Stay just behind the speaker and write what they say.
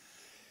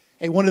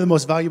Hey, one of the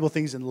most valuable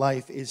things in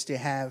life is to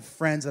have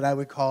friends that I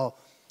would call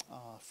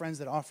friends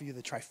that offer you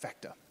the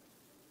trifecta.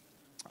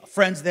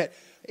 Friends that are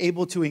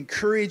able to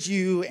encourage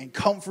you and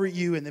comfort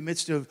you in the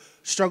midst of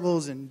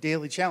struggles and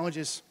daily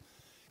challenges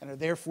and are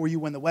there for you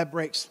when the web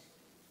breaks.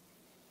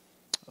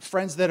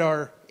 Friends that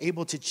are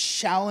able to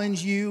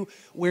challenge you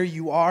where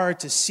you are,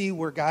 to see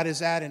where God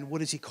is at and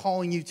what is He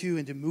calling you to,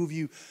 and to move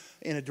you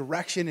in a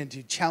direction and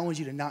to challenge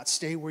you to not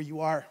stay where you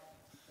are.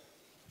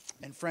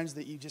 And friends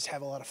that you just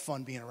have a lot of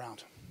fun being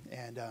around.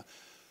 And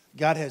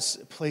God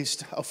has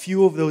placed a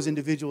few of those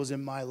individuals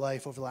in my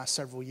life over the last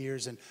several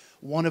years, and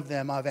one of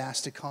them I've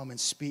asked to come and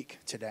speak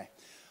today.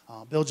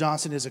 Bill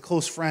Johnson is a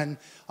close friend,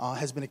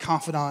 has been a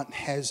confidant,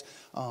 has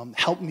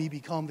helped me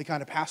become the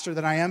kind of pastor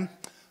that I am,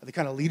 the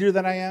kind of leader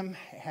that I am,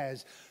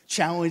 has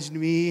challenged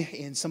me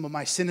in some of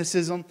my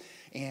cynicism,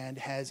 and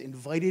has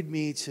invited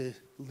me to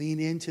lean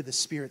into the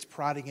Spirit's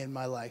prodding in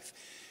my life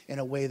in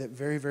a way that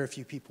very, very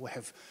few people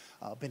have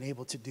been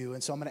able to do.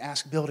 And so I'm going to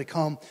ask Bill to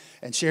come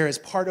and share as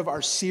part of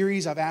our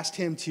series. I've asked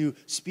him to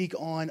speak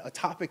on a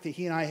topic that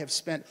he and I have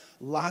spent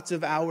lots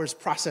of hours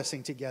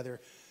processing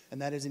together,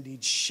 and that is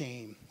indeed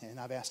shame. And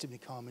I've asked him to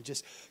come and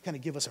just kind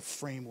of give us a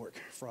framework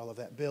for all of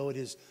that. Bill, it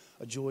is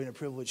a joy and a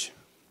privilege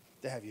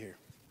to have you here.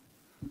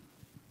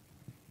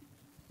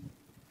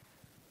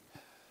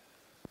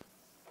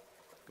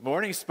 Good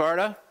morning,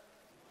 Sparta.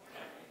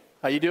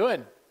 How you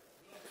doing?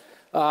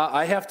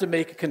 I have to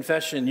make a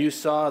confession. You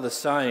saw the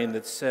sign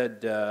that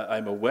said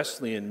I'm a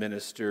Wesleyan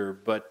minister,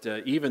 but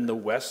even the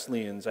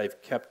Wesleyans, I've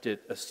kept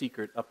it a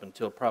secret up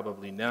until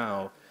probably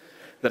now,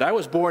 that I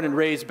was born and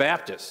raised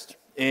Baptist.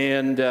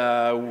 And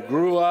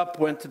grew up,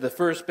 went to the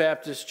First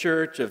Baptist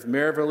Church of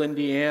Maryville,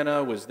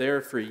 Indiana, was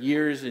there for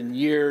years and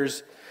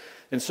years.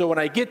 And so when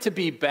I get to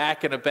be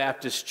back in a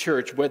Baptist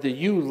church, whether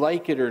you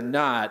like it or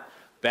not,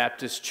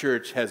 Baptist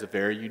church has a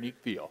very unique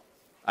feel.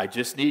 I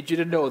just need you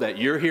to know that.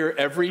 You're here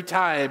every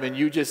time and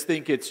you just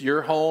think it's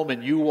your home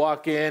and you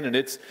walk in and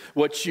it's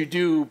what you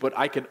do, but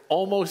I can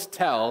almost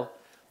tell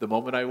the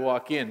moment I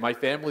walk in. My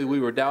family,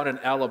 we were down in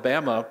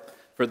Alabama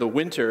for the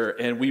winter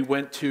and we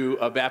went to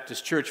a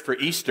Baptist church for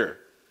Easter.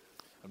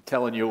 I'm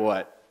telling you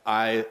what,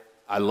 I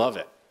love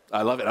it.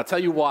 I love it. I'll tell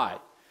you why.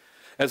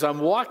 As I'm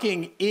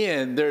walking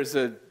in, there's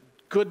a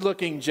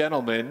good-looking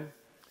gentleman,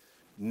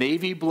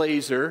 navy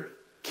blazer,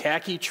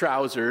 khaki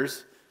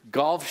trousers,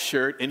 golf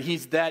shirt, and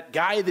he's that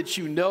guy that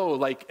you know,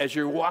 like, as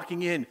you're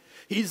walking in,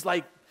 he's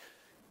like,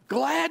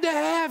 glad to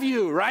have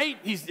you, right?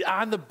 He's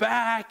on the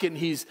back, and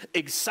he's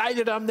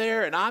excited I'm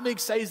there, and I'm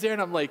excited he's there,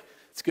 and I'm like,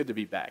 it's good to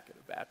be back at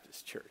a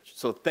Baptist church.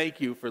 So thank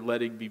you for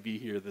letting me be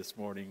here this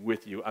morning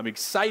with you. I'm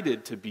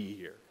excited to be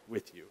here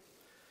with you.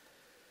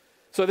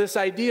 So this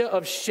idea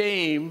of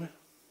shame,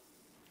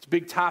 it's a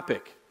big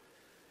topic.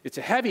 It's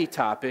a heavy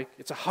topic.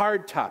 It's a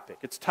hard topic.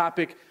 It's a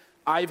topic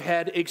I've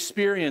had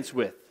experience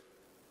with.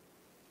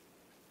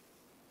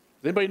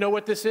 Does anybody know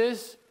what this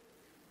is?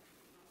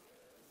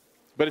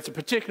 But it's a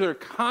particular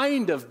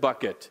kind of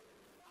bucket.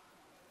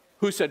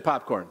 Who said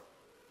popcorn?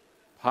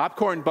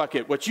 Popcorn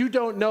bucket. What you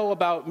don't know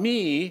about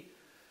me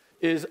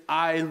is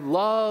I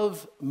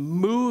love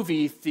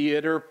movie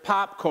theater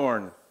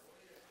popcorn.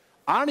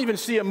 I don't even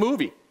see a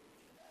movie.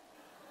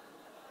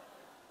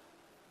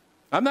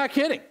 I'm not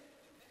kidding.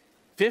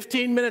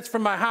 15 minutes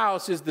from my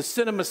house is the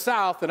Cinema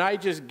South, and I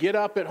just get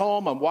up at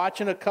home. I'm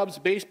watching a Cubs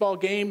baseball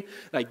game,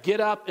 and I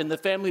get up, and the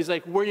family's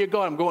like, where are you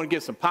going? I'm going to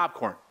get some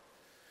popcorn.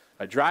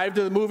 I drive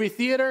to the movie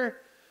theater.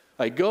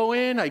 I go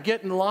in. I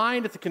get in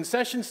line at the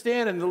concession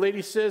stand, and the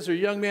lady says, or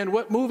young man,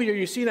 what movie are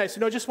you seeing? I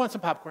said, no, just want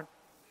some popcorn.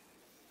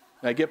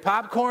 And I get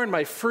popcorn,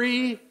 my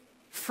free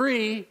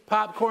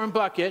popcorn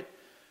bucket.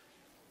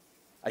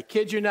 I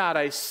kid you not,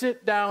 I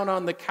sit down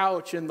on the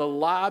couch in the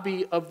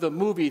lobby of the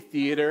movie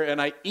theater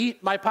and I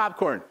eat my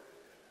popcorn.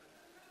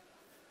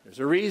 There's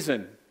a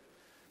reason.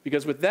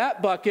 Because with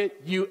that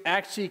bucket, you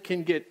actually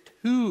can get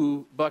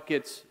 2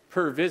 buckets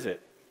per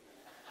visit.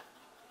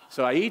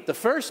 So I eat the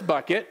first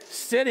bucket,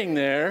 sitting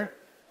there,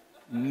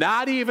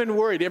 not even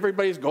worried.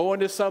 Everybody's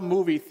going to some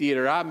movie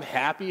theater. I'm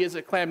happy as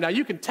a clam. Now,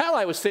 you can tell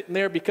I was sitting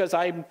there because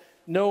I'm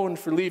known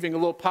for leaving a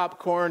little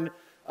popcorn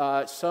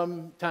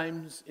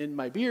sometimes in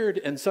my beard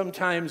and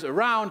sometimes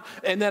around,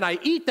 and then I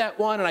eat that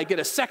one and I get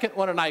a second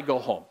one and I go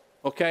home,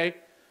 okay?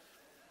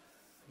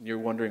 And you're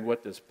wondering,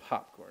 what does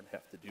popcorn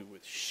have to do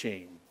with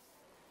shame?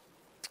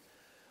 I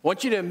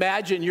want you to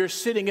imagine you're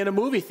sitting in a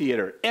movie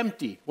theater,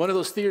 empty. One of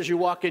those theaters you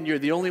walk in, you're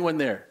the only one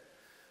there.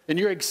 And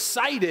you're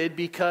excited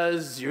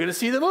because you're going to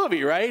see the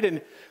movie,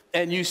 right?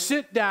 And you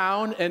sit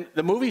down and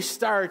the movie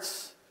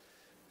starts,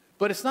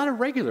 but it's not a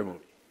regular movie.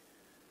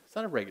 It's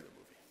not a regular movie.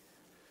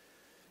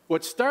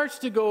 What starts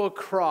to go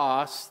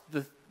across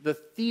the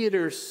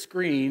theater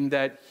screen,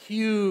 that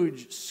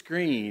huge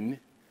screen,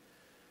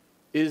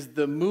 is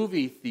the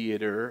movie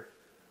theater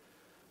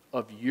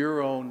of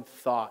your own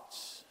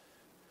thoughts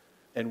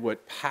and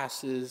what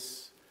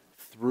passes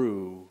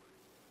through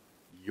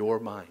your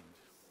mind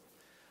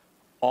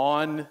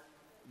on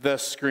the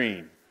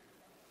screen.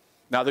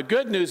 Now, the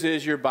good news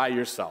is you're by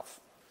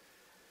yourself.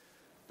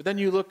 But then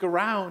you look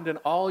around and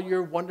all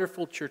your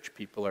wonderful church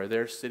people are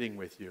there sitting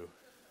with you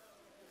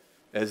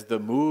as the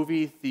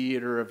movie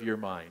theater of your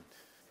mind.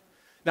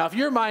 Now, if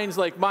your mind's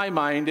like my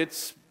mind,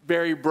 it's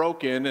very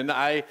broken, and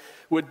I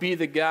would be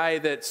the guy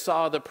that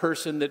saw the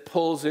person that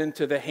pulls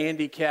into the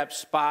handicapped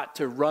spot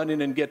to run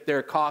in and get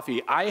their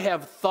coffee. I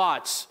have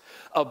thoughts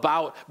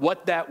about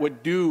what that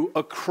would do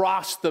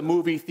across the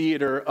movie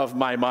theater of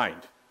my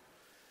mind.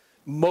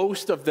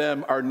 Most of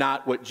them are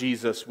not what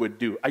Jesus would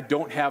do. I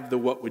don't have the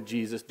 "what would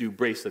Jesus do"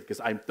 bracelet because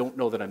I don't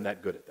know that I'm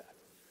that good at that.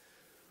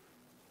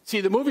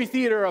 See, the movie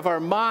theater of our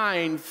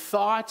mind,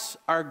 thoughts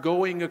are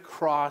going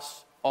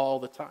across all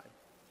the time.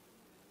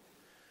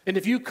 And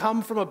if you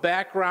come from a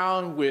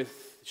background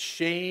with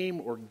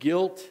shame or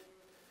guilt,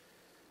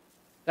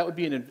 that would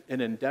be an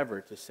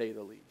endeavor, to say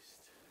the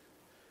least.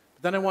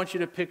 But then I want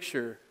you to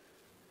picture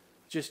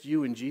just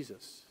you and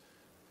Jesus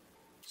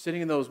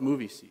sitting in those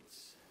movie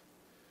seats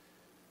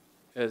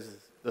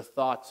as the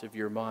thoughts of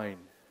your mind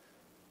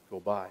go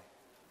by.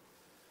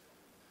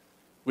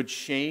 Would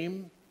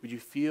you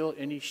feel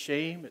any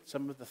shame at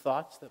some of the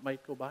thoughts that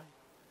might go by?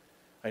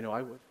 I know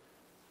I would.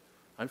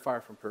 I'm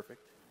far from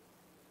perfect.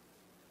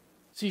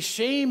 See,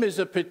 shame is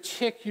a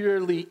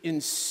particularly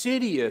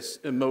insidious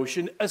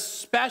emotion,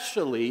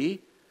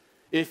 especially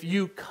if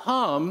you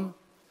come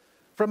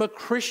from a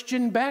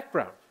Christian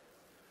background.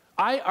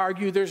 I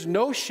argue there's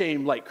no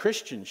shame like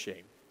Christian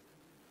shame.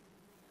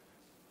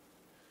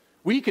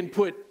 We can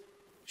put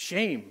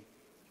shame.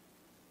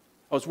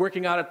 I was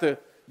working out at the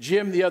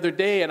gym the other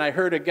day, and I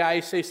heard a guy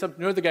say something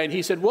to another guy, and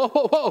he said, whoa,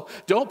 whoa, whoa,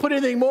 don't put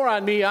anything more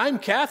on me. I'm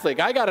Catholic.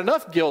 I got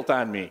enough guilt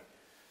on me.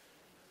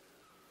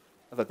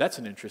 I thought, that's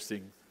an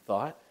interesting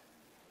thought.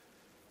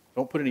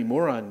 Don't put any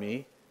more on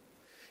me.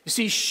 You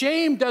see,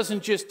 shame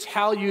doesn't just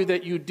tell you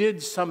that you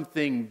did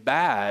something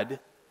bad.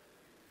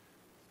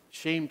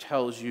 Shame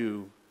tells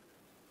you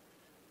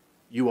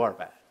you are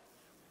bad.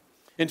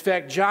 In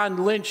fact,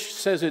 John Lynch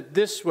says it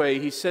this way.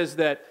 He says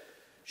that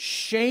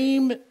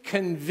shame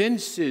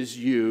convinces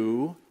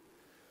you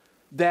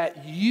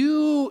that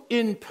you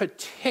in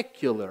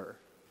particular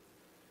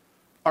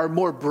are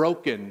more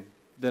broken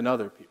than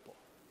other people.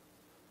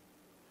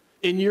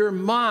 In your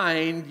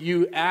mind,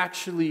 you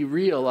actually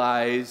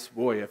realize,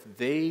 boy, if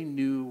they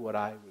knew what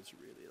I was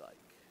really like,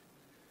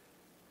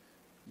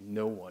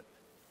 no one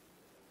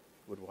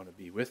would want to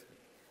be with me.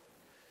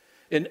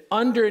 And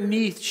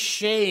underneath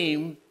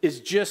shame is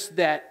just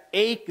that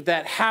ache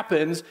that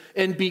happens.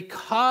 And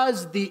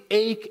because the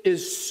ache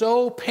is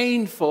so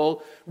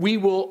painful, we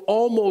will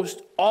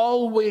almost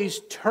always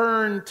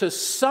turn to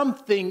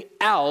something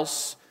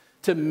else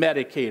to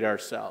medicate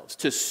ourselves,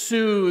 to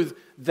soothe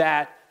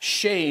that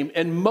shame.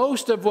 And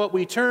most of what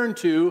we turn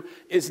to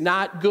is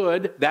not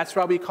good. That's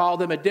why we call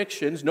them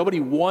addictions. Nobody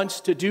wants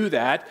to do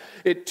that.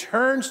 It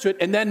turns to it,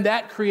 and then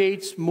that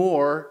creates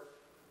more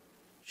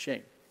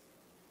shame.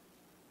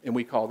 And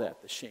we call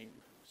that the shame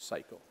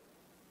cycle.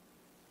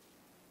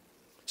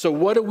 So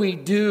what do we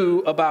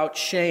do about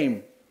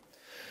shame?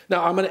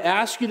 Now, I'm going to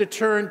ask you to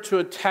turn to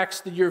a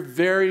text that you're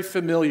very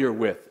familiar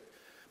with.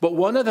 But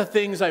one of the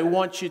things I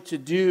want you to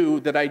do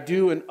that I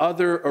do in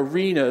other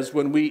arenas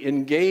when we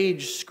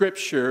engage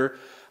Scripture,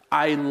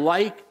 I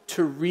like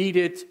to read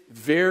it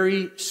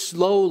very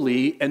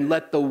slowly and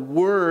let the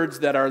words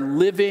that are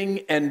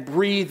living and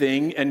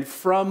breathing and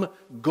from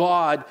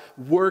God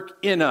work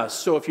in us.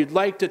 So if you'd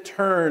like to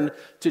turn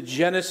to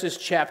Genesis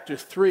chapter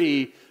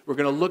 3, we're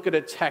going to look at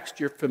a text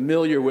you're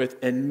familiar with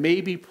and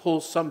maybe pull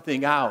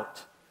something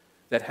out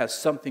that has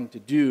something to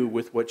do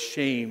with what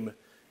shame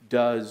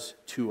does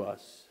to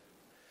us.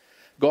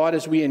 God,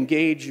 as we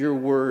engage your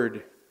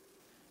word,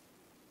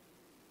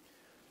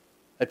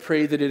 I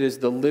pray that it is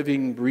the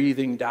living,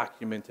 breathing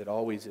document it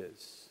always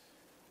is.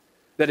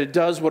 That it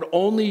does what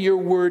only your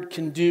word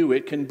can do.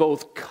 It can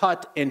both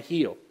cut and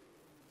heal.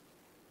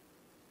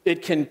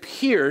 It can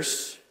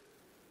pierce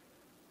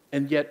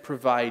and yet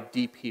provide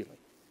deep healing.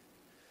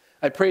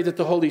 I pray that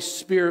the Holy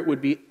Spirit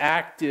would be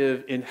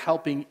active in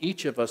helping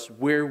each of us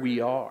where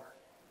we are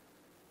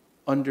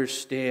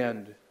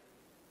understand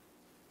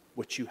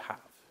what you have.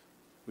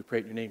 We pray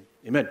in your name.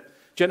 Amen.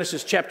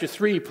 Genesis chapter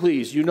 3,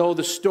 please. You know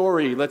the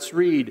story. Let's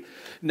read.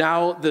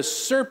 Now the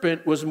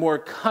serpent was more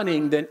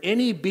cunning than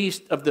any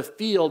beast of the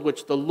field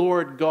which the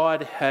Lord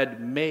God had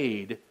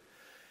made.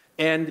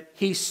 And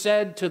he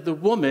said to the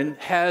woman,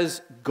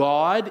 has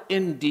God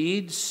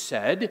indeed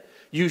said,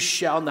 you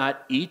shall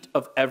not eat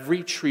of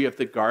every tree of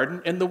the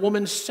garden? And the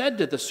woman said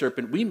to the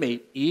serpent, we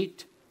may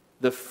eat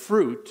the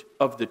fruit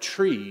of the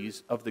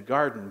trees of the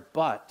garden,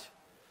 but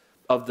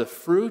of the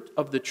fruit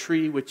of the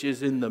tree which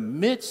is in the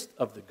midst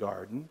of the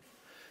garden,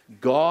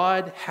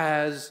 God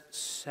has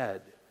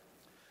said,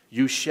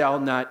 you shall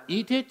not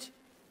eat it,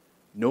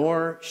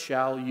 nor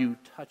shall you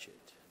touch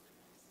it,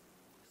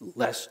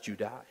 lest you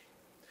die.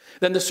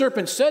 Then the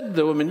serpent said to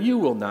the woman, you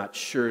will not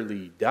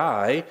surely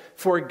die,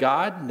 for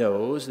God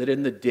knows that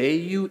in the day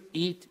you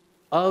eat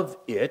of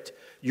it,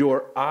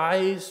 your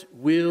eyes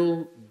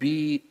will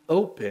be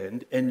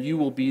opened, and you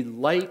will be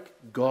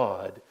like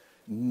God,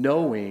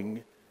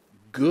 knowing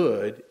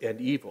good and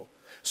evil.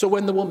 So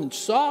when the woman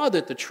saw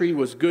that the tree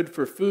was good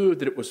for food,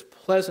 that it was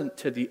pleasant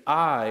to the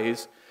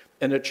eyes,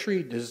 and a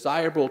tree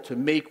desirable to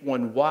make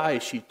one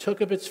wise, she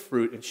took of its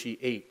fruit and she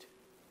ate.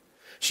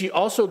 She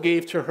also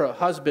gave to her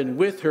husband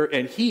with her,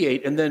 and he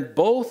ate, and then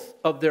both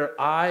of their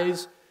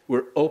eyes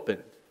were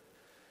opened,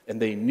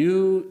 and they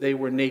knew they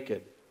were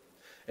naked,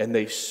 and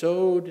they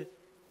sewed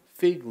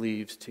fig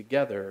leaves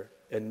together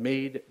and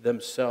made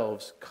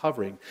themselves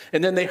covering.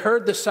 And then they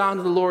heard the sound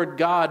of the Lord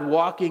God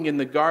walking in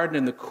the garden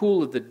in the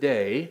cool of the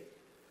day,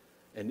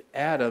 and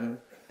Adam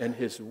and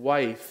his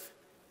wife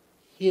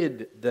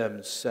hid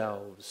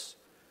themselves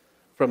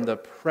from the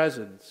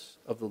presence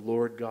of the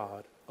Lord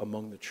God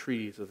among the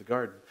trees of the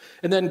garden.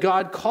 And then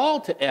God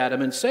called to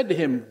Adam and said to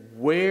him,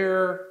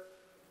 "Where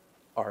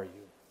are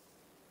you?"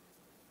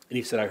 And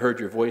he said, "I heard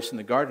your voice in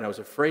the garden. I was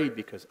afraid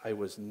because I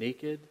was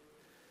naked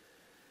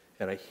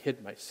and I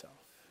hid myself."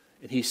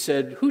 And he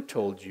said, "Who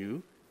told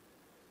you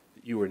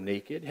that you were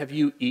naked? Have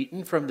you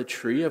eaten from the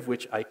tree of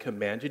which I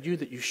commanded you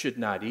that you should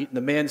not eat?" And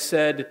the man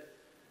said,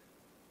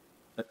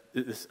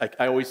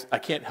 I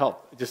can't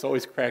help, it just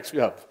always cracks me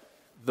up,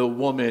 "The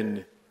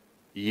woman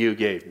you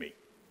gave me."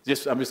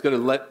 I'm just going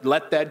to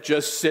let that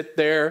just sit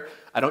there.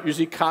 I don't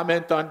usually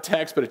comment on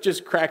text, but it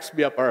just cracks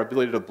me up, our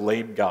ability to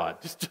blame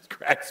God. Just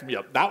cracks me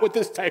up. Not what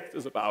this text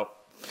is about.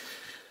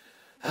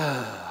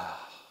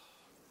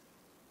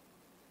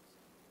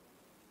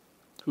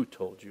 Who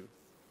told you?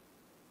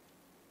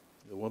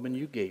 The woman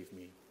you gave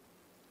me,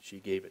 she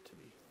gave it to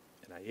me,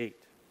 and I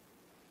ate.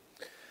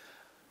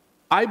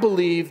 I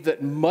believe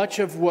that much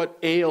of what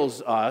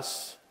ails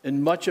us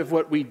and much of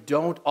what we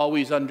don't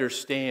always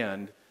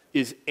understand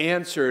is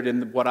answered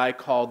in what I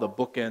call the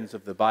bookends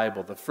of the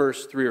Bible, the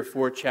first 3 or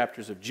 4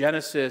 chapters of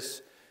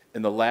Genesis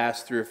and the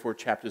last 3 or 4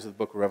 chapters of the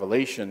book of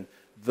Revelation.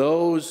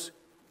 Those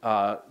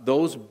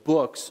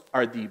books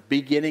are the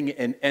beginning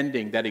and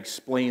ending that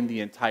explain the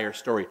entire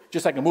story.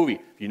 Just like a movie.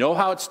 If you know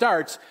how it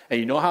starts and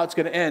you know how it's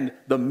going to end,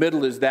 the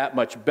middle is that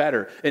much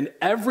better. And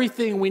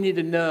everything we need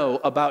to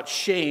know about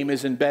shame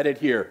is embedded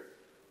here.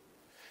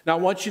 Now I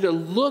want you to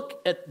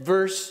look at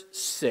verse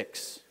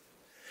 6.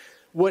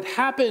 What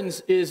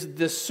happens is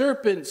the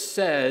serpent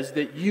says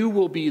that you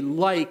will be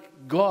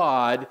like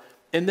God,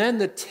 and then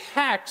the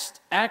text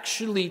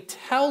actually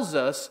tells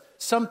us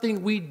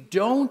something we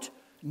don't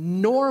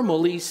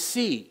normally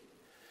see.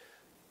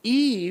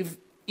 Eve,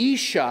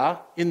 Isha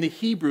in the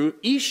Hebrew,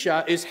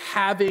 Isha is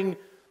having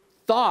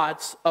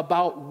thoughts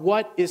about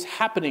what is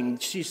happening.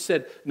 She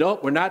said, "No,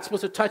 we're not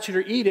supposed to touch it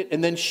or eat it."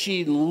 And then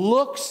she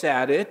looks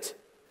at it,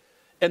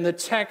 and the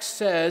text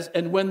says,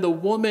 "And when the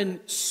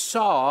woman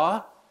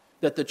saw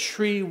that the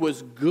tree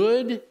was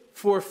good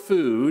for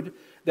food,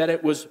 that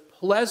it was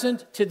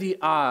pleasant to the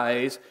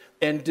eyes,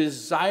 and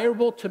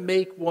desirable to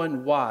make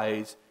one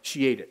wise,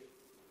 she ate it."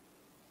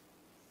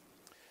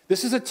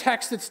 This is a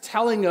text that's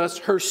telling us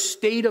her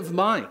state of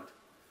mind.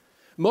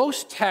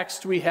 Most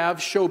texts we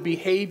have show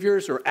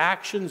behaviors or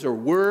actions or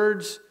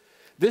words.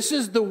 This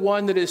is the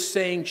one that is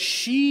saying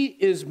she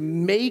is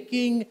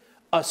making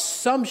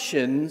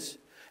assumptions,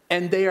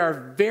 and they are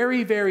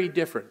very, very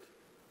different.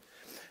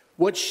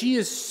 What she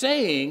is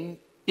saying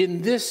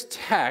in this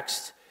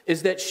text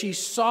is that she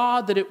saw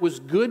that it was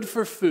good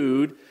for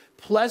food,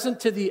 pleasant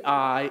to the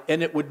eye,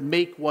 and it would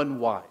make one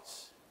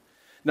wise.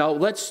 Now,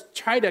 let's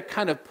try to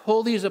kind of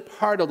pull these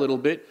apart a little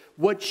bit.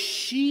 What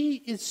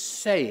she is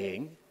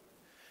saying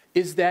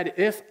is that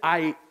if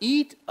I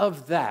eat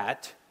of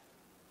that,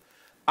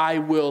 I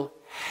will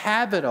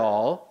have it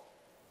all,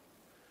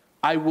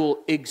 I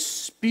will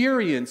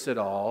experience it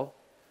all,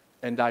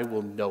 and I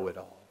will know it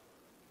all.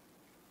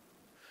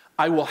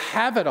 I will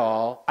have it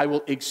all, I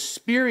will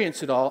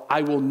experience it all,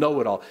 I will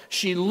know it all.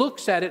 She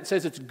looks at it and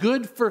says it's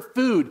good for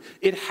food.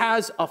 It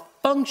has a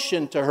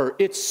function to her.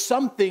 It's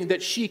something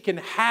that she can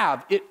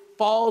have. It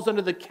falls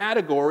under the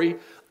category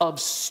of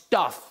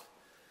stuff.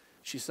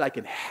 She says, I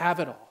can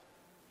have it all.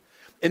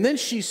 And then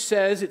she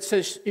says,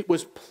 it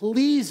was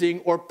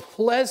pleasing or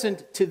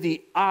pleasant to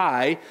the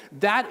eye.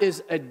 That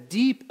is a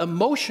deep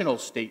emotional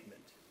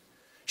statement.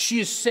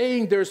 She is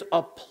saying there's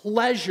a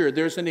pleasure,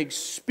 there's an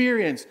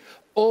experience.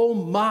 Oh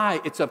my,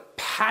 it's a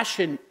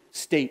passion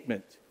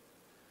statement.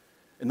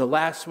 And the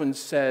last one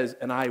says,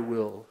 and I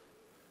will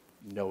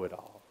know it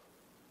all.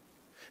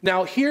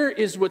 Now, here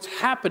is what's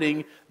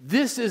happening.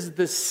 This is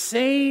the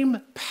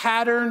same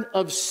pattern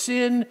of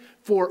sin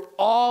for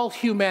all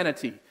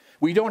humanity.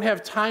 We don't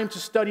have time to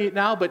study it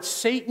now, but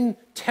Satan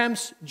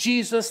tempts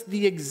Jesus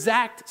the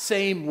exact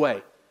same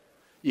way.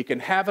 You can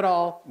have it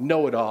all,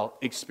 know it all,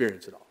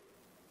 experience it all.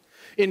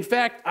 In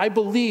fact, I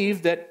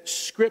believe that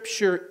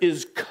Scripture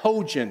is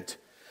cogent.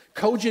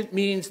 Cogent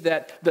means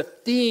that the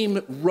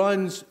theme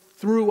runs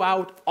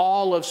throughout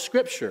all of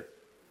Scripture.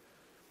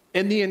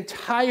 And the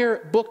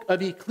entire book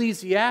of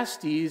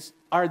Ecclesiastes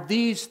are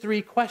these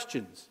 3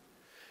 questions.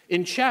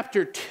 In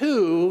chapter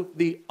 2,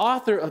 the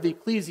author of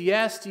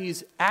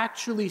Ecclesiastes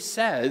actually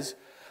says,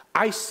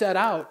 I set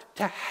out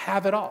to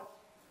have it all.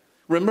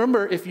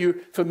 Remember, if you're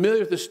familiar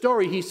with the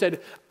story, he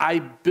said, I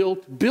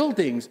built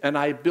buildings and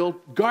I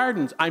built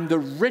gardens. I'm the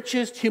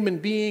richest human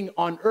being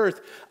on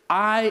earth.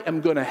 I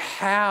am going to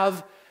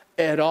have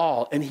it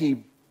all. And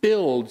he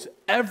builds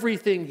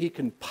everything he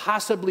can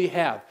possibly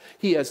have.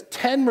 He has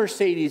 10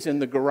 Mercedes in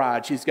the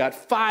garage. He's got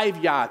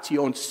 5 yachts. He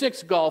owns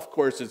 6 golf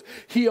courses.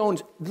 He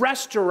owns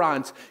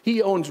restaurants.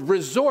 He owns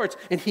resorts.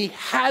 And he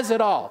has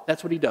it all.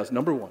 That's what he does,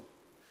 number one.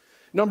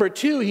 Number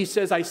 2, he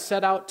says, I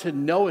set out to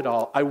know it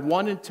all. I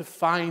wanted to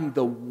find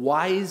the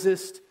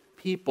wisest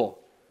people.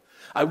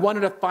 I wanted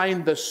to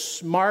find the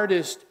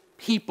smartest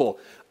people.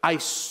 I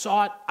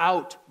sought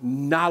out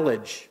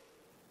knowledge.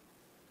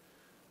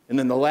 And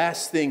then the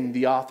last thing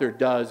the author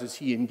does is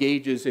he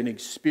engages in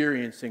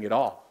experiencing it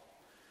all.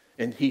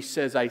 And he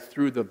says, I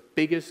threw the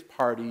biggest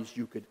parties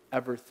you could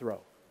ever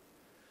throw.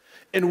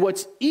 And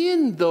what's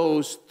in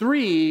those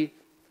 3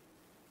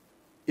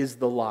 is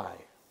the lie.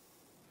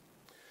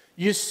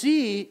 You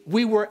see,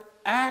 we were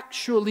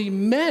actually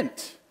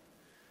meant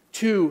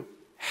to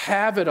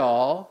have it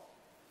all,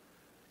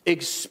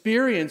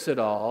 experience it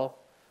all,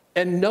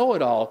 and know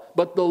it all.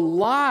 But the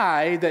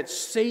lie that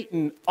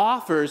Satan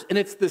offers, and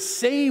it's the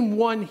same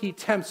one he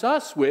tempts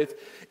us with,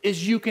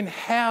 is you can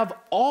have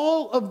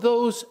all of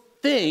those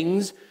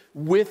things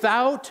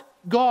without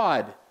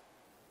God.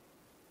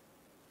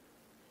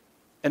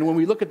 And when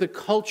we look at the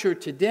culture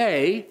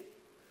today,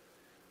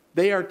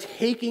 they are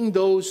taking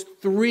those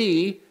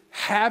 3,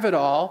 have it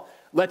all,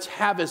 let's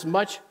have as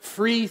much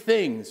free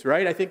things,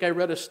 right? I think I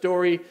read a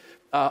story,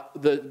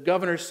 the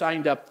governor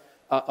signed up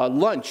a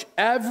lunch.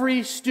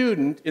 Every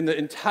student in the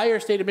entire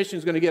state of Michigan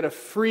is going to get a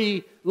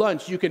free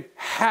lunch. You can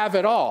have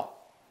it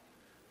all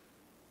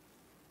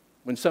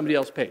when somebody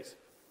else pays.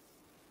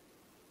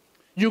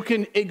 You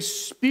can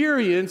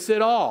experience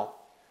it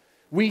all.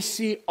 We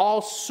see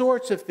all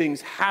sorts of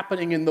things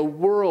happening in the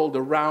world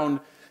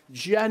around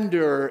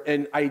gender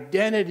and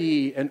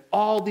identity and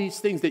all these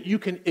things that you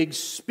can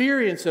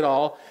experience it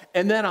all,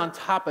 and then on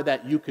top of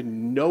that, you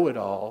can know it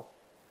all.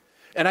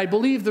 And I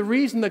believe the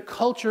reason the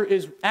culture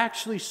is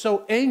actually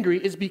so angry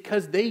is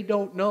because they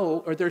don't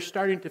know, or they're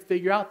starting to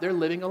figure out they're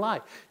living a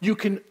lie. You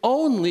can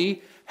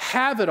only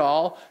have it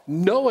all,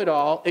 know it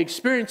all,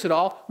 experience it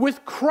all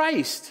with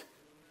Christ.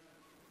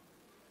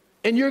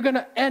 And you're going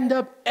to end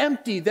up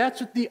empty.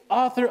 That's what the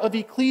author of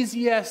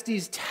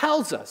Ecclesiastes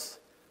tells us.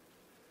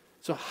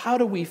 So how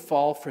do we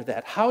fall for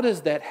that? How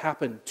does that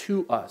happen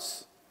to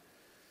us?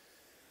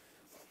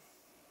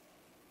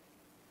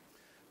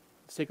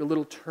 Let's take a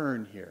little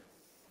turn here.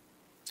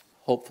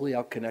 Hopefully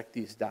I'll connect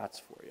these dots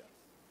for you.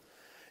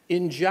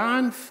 In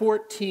John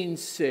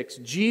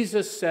 14:6,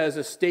 Jesus says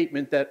a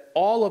statement that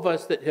all of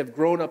us that have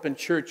grown up in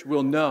church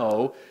will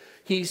know.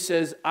 He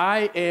says,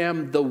 I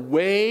am the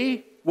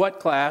way, what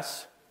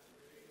class?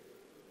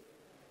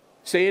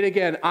 Say it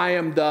again, I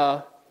am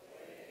the...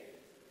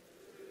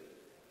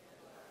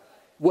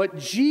 What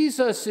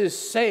Jesus is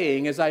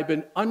saying, as I've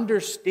been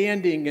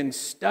understanding and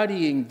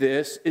studying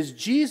this, is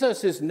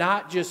Jesus is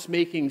not just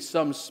making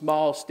some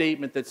small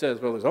statement that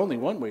says, well, there's only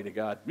one way to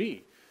God,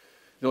 me.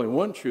 There's only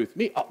one truth,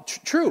 me. Oh,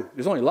 true,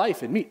 there's only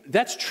life in me.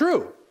 That's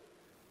true.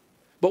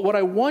 But what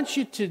I want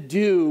you to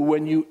do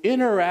when you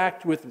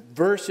interact with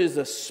verses,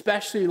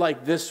 especially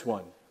like this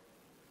one,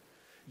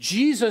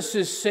 Jesus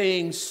is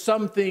saying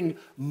something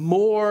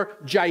more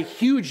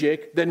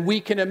Jehugic than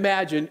we can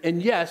imagine.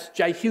 And yes,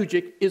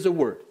 Jehugic is a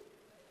word.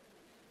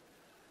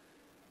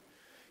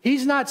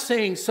 He's not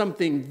saying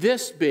something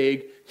this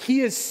big.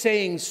 He is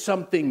saying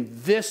something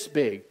this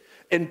big.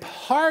 And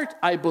part,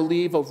 I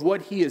believe, of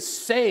what he is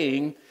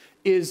saying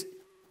is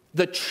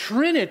the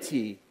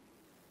Trinity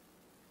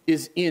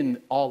is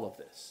in all of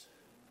this.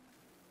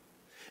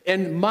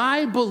 And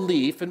my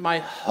belief and my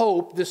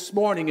hope this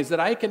morning is that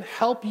I can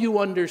help you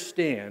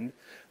understand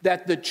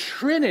that the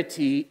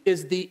Trinity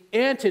is the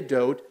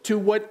antidote to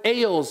what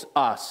ails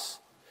us.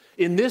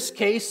 In this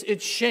case,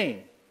 it's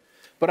shame.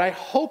 But I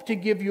hope to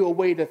give you a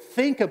way to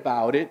think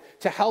about it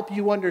to help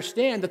you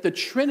understand that the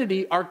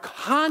Trinity are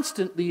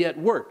constantly at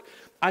work.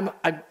 I'm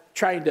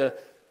trying to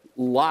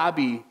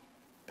lobby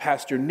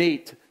Pastor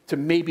Nate to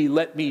maybe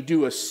let me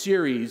do a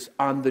series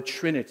on the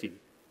Trinity.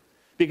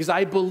 Because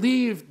I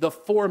believe the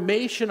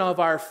formation of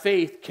our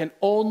faith can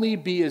only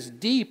be as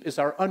deep as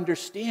our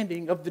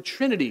understanding of the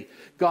Trinity.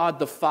 God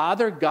the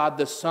Father, God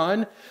the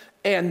Son,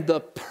 and the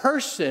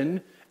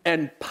person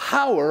and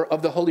power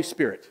of the Holy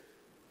Spirit.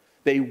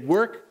 They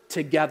work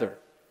together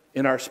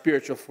in our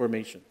spiritual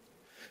formation.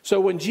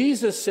 So when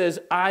Jesus says,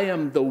 I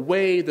am the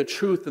way, the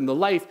truth, and the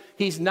life,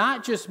 he's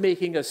not just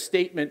making a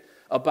statement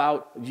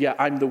about, yeah,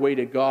 I'm the way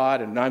to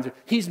God, and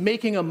he's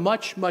making a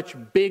much, much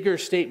bigger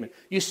statement.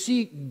 You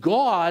see,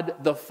 God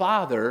the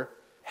Father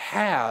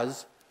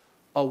has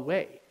a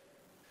way.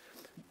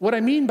 What I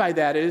mean by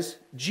that is,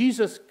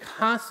 Jesus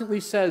constantly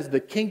says, the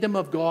kingdom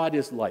of God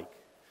is like.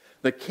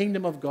 The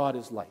kingdom of God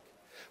is like.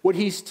 What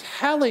he's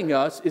telling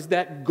us is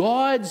that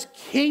God's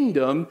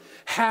kingdom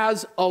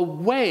has a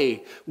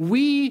way.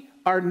 We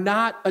are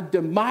not a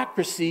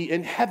democracy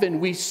in heaven.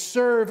 We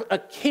serve a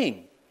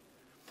king.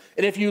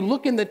 And if you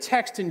look in the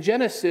text in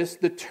Genesis,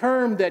 the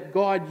term that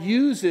God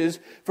uses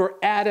for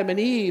Adam and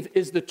Eve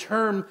is the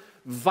term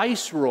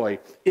viceroy.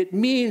 It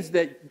means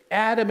that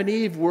Adam and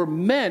Eve were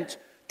meant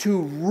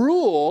to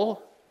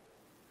rule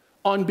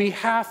on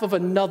behalf of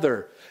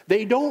another.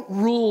 They don't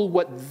rule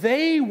what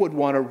they would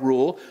want to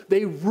rule.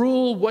 They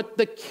rule what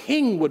the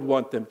king would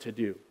want them to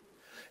do.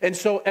 And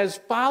so as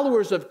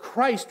followers of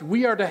Christ,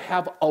 we are to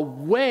have a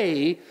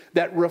way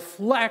that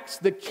reflects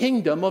the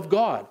kingdom of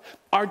God.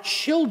 Our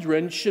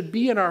children should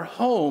be in our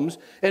homes,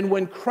 and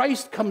when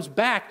Christ comes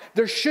back,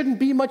 there shouldn't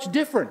be much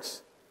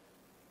difference.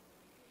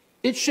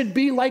 It should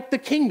be like the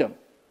kingdom.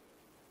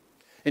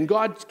 And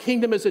God's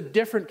kingdom is a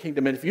different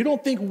kingdom. And if you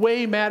don't think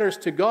way matters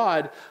to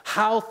God,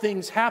 how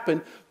things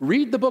happen,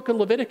 read the book of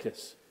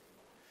Leviticus.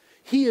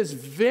 He is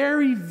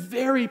very,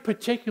 very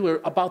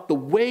particular about the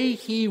way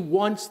he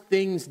wants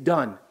things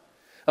done,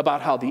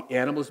 about how the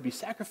animals be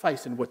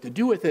sacrificed and what to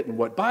do with it and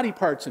what body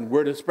parts and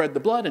where to spread the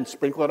blood and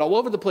sprinkle it all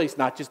over the place,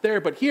 not just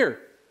there, but here.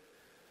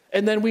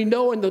 And then we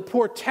know in the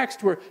poor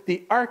text where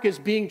the ark is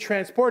being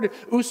transported,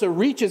 Uzzah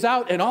reaches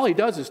out and all he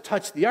does is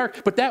touch the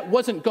ark, but that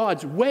wasn't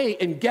God's way,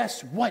 and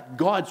guess what?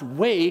 God's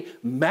way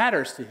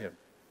matters to him.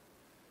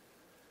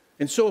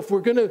 And so if we're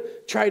going to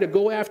try to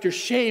go after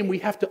shame, we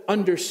have to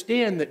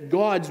understand that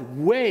God's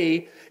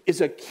way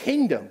is a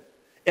kingdom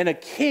and a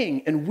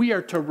king, and we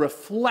are to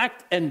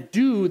reflect and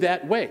do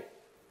that way.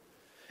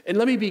 And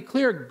let me be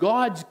clear,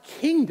 God's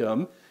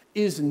kingdom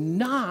is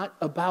not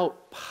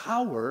about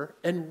power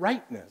and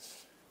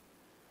rightness.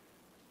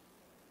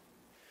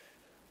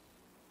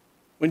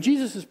 When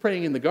Jesus is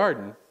praying in the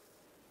garden,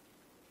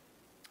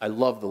 I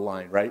love the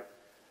line, right?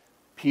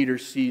 Peter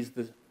sees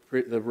the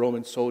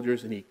Roman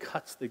soldiers and he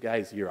cuts the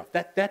guy's ear off.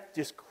 That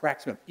just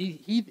cracks me up.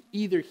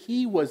 Either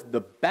he was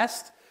the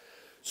best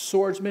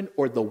swordsman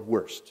or the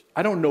worst.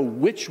 I don't know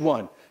which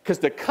one, because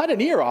to cut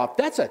an ear off,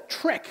 that's a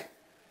trick.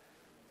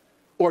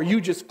 Or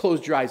you just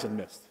closed your eyes and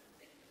missed.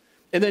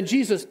 And then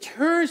Jesus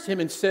turns to him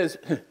and says,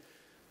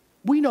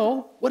 we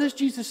know, what does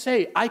Jesus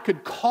say? I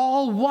could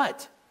call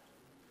what?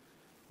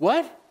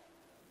 What?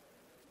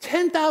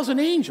 10,000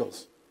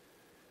 angels.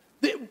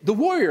 The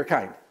warrior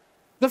kind,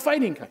 the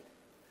fighting kind.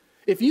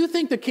 If you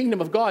think the kingdom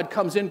of God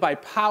comes in by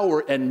power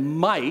and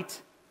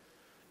might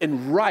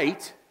and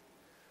right,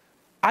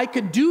 I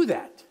could do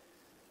that.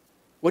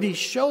 What he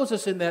shows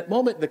us in that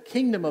moment, the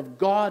kingdom of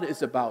God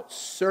is about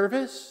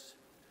service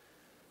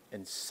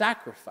and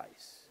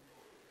sacrifice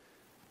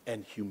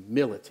and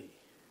humility.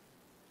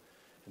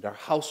 And our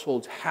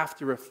households have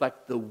to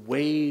reflect the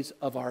ways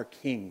of our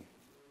King.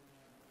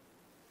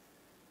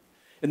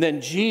 And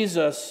then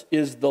Jesus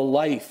is the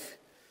life.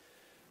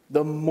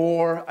 The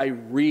more I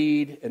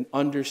read and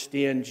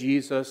understand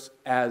Jesus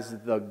as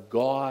the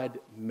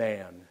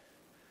God-man,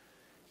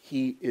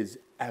 he is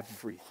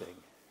everything.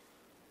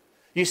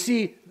 You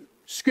see,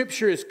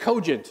 Scripture is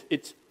cogent.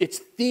 Its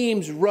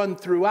themes run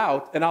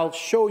throughout, and I'll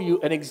show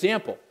you an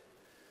example.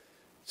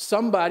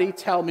 Somebody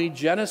tell me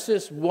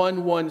Genesis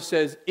 1:1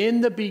 says, in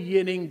the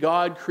beginning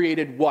God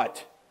created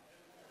what?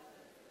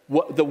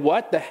 The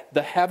what?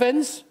 The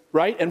heavens,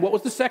 right? And what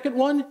was the second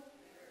one?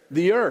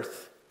 The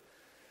earth.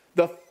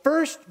 The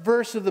first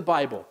verse of the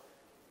Bible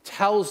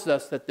tells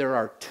us that there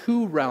are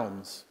two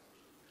realms.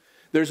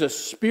 There's a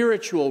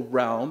spiritual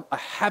realm, a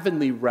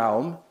heavenly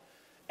realm,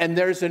 and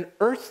there's an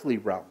earthly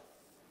realm.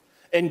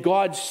 And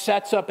God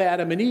sets up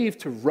Adam and Eve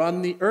to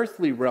run the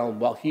earthly realm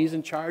while he's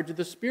in charge of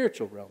the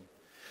spiritual realm.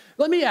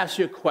 Let me ask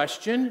you a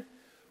question.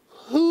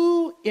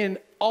 Who in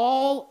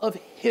all of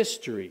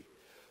history,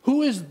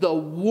 who is the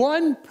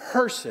one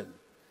person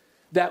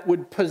that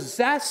would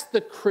possess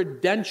the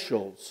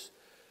credentials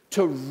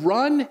to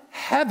run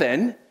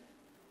heaven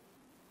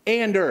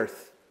and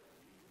earth?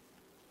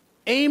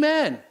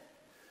 Amen.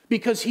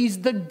 Because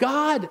he's the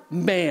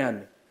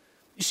God-man.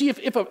 You see,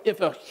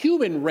 if a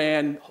human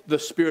ran the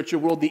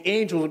spiritual world, the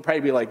angels would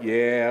probably be like,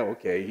 yeah,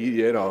 okay,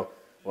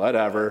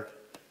 whatever.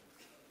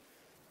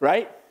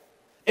 Right?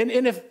 And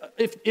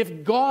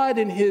if God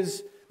in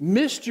his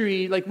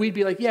mystery, like we'd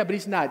be like, yeah, but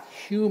he's not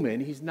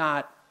human. He's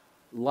not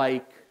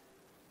like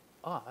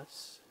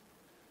us.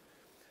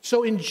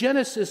 So in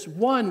Genesis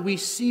 1, we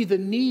see the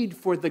need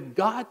for the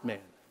God-man.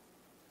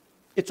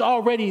 It's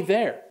already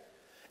there.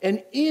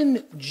 And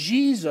in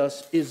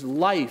Jesus is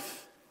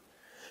life.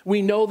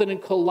 We know that in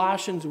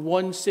Colossians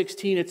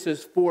 1:16 it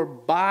says, for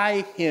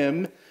by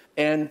him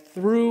and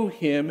through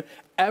him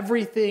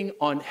everything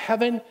on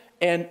heaven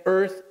and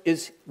earth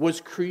was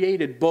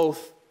created,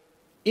 both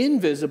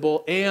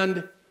invisible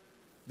and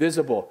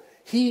visible.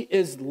 He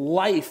is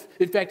life.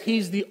 In fact,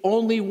 he's the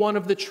only one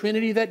of the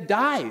Trinity that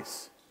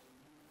dies.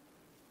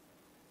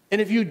 And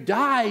if you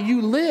die,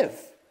 you live.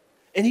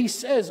 And he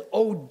says,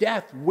 oh,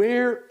 death,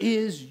 where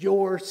is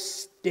your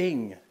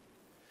sting?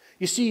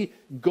 You see,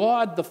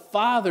 God the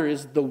Father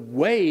is the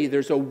way.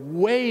 There's a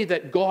way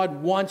that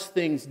God wants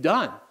things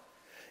done.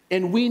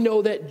 And we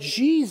know that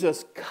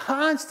Jesus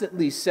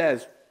constantly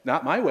says,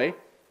 not my way.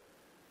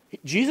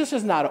 Jesus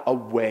is not a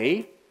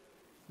way.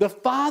 The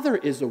Father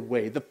is a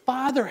way. The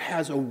Father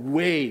has a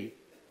way.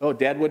 Oh,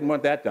 Dad wouldn't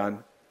want that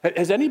done.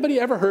 Has anybody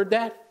ever heard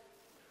that?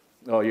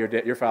 Oh,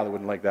 your father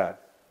wouldn't like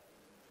that.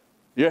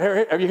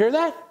 Have you heard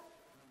that?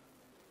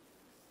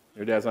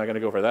 Your dad's not going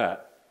to go for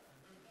that.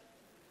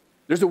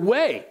 There's a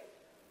way.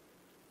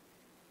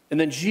 And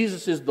then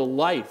Jesus is the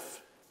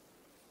life.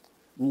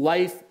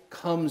 Life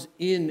comes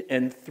in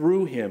and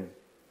through him.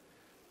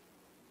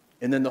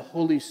 And then the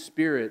Holy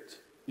Spirit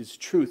is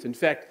truth. In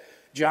fact,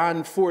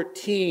 John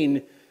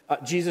 14,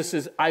 Jesus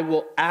says, I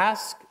will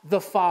ask the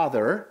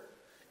Father,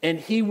 and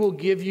he will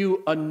give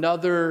you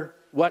another,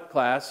 what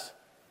class?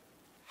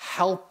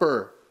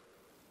 Helper.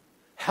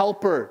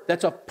 Helper.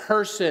 That's a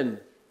person.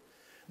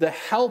 The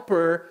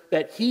helper,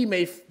 that he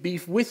may be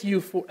with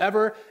you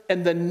forever.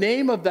 And the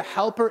name of the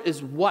helper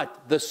is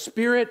what? The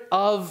Spirit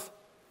of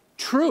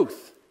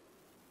truth.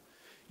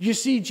 You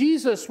see,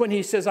 Jesus, when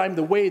he says, I'm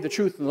the way, the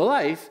truth, and the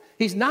life,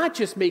 he's not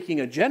just making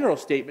a general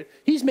statement.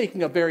 He's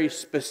making a very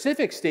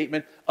specific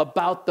statement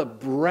about the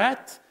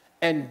breadth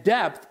and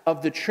depth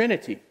of the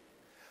Trinity.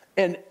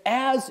 And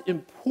as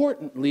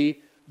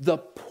importantly, the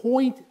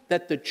point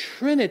that the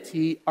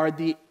Trinity are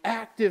the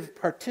active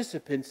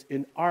participants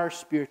in our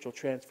spiritual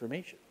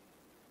transformation.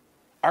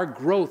 Our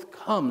growth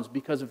comes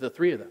because of the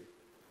three of them.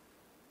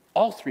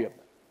 All three of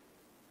them.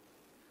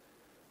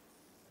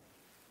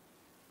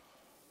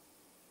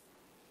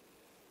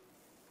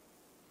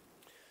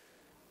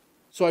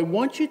 So I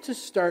want you to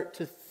start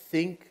to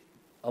think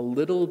a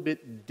little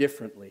bit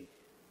differently.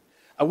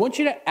 I want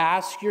you to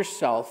ask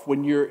yourself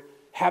when you're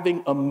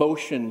having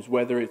emotions,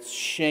 whether it's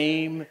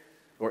shame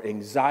or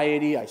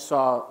anxiety. I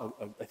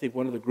think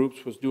one of the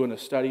groups was doing a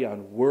study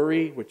on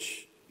worry,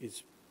 which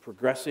is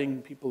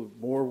progressing. People with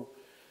more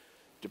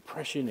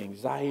depression,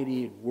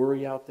 anxiety, and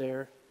worry out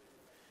there.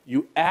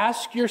 You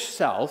ask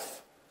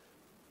yourself,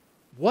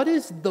 what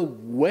is the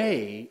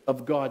way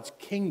of God's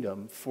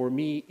kingdom for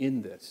me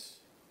in this?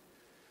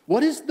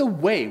 What is the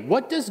way?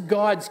 What does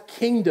God's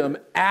kingdom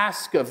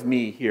ask of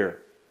me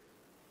here?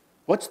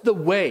 What's the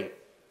way?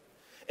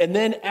 And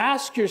then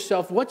ask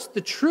yourself, what's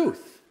the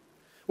truth?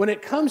 When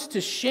it comes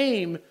to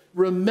shame,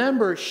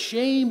 remember,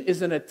 shame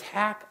is an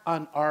attack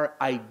on our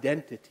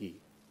identity.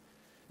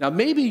 Now,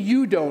 maybe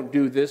you don't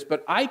do this,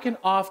 but I can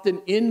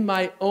often, in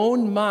my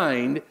own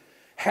mind,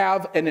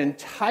 have an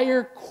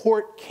entire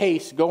court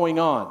case going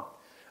on.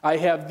 I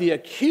have the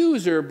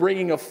accuser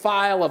bringing a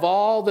file of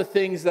all the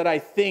things that I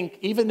think,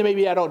 even though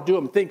maybe I don't do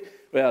them, think,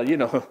 well, you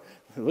know,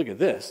 look at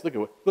this. Look at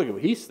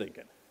what he's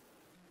thinking.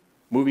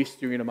 Movie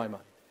steering in my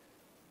mind.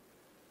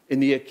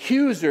 And the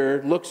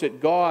accuser looks at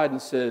God and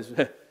says,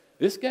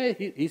 this guy,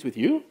 he's with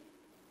you?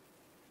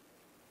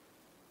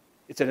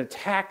 It's an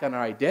attack on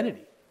our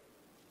identity.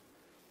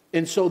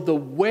 And so the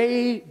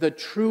way, the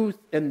truth,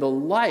 and the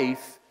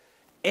life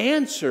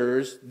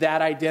answers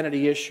that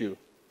identity issue.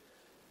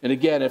 And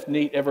again, if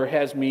Nate ever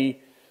has me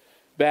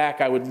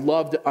back, I would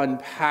love to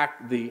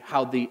unpack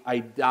how the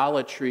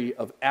idolatry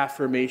of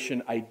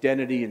affirmation,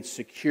 identity, and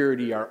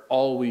security are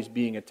always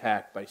being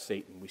attacked by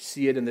Satan. We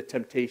see it in the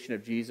temptation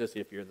of Jesus.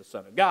 If you're the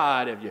Son of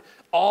God, if you're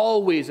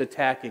always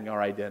attacking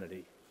our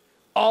identity,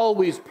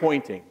 always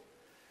pointing.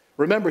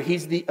 Remember,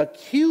 he's the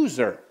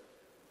accuser.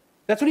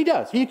 That's what he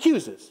does. He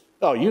accuses.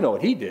 Oh, you know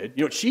what he did.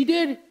 You know what she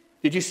did?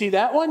 Did you see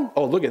that one?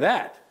 Oh, look at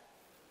that.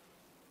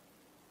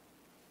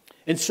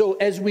 And so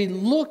as we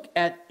look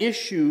at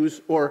issues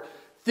or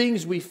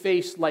things we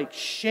face like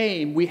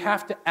shame, we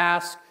have to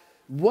ask,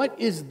 what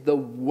is the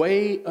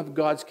way of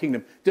God's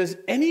kingdom? Does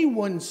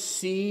anyone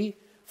see,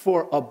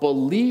 for a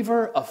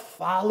believer, a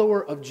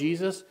follower of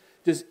Jesus,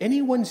 does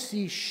anyone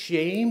see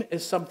shame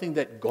as something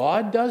that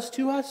God does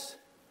to us?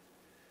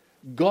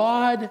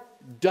 God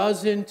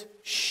doesn't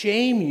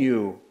shame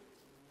you.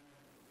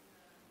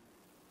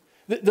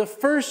 The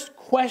first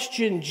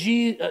question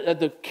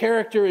the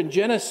character in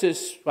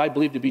Genesis, I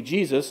believe to be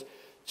Jesus,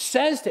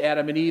 says to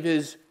Adam and Eve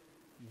is,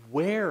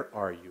 where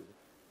are you?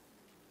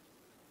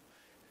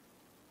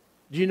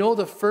 Do you know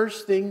the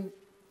first thing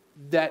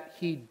that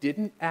he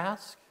didn't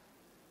ask?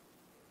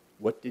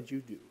 What did you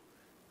do?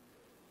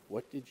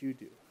 What did you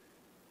do?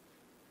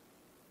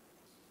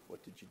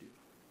 What did you do?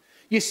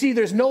 You see,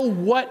 there's no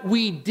what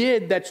we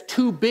did that's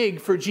too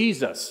big for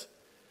Jesus.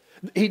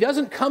 He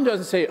doesn't come to us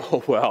and say,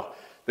 oh, well,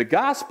 the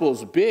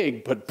gospel's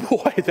big, but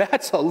boy,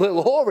 that's a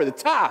little over the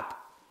top.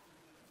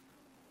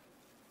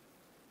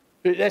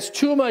 That's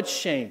too much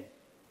shame.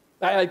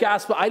 The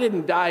gospel, I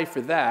didn't die for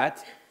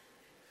that.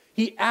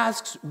 He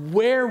asks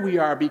where we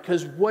are,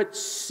 because what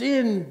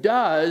sin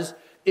does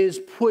is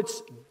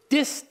puts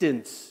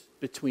distance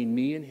between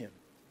me and him.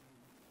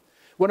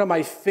 One of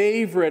my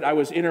favorite, I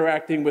was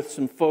interacting with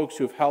some folks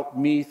who've helped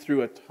me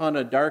through a ton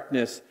of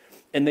darkness,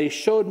 and they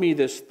showed me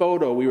this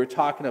photo. We were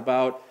talking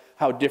about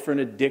how different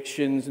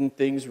addictions and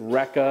things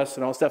wreck us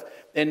and all stuff.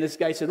 And this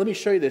guy said, let me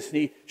show you this. And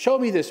he showed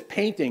me this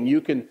painting.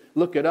 You can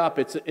look it up.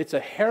 It's a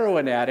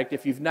heroin addict.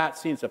 If you've not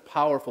seen it, it's a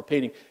powerful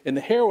painting. In the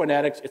heroin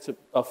addict, it's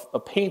a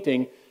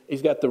painting.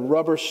 He's got the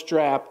rubber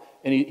strap,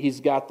 and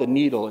he's got the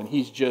needle, and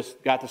he's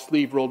just got the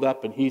sleeve rolled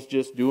up, and he's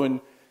just doing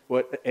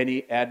what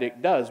any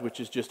addict does, which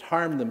is just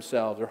harm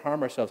themselves or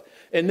harm ourselves.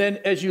 And then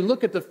as you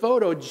look at the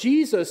photo,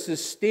 Jesus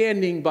is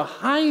standing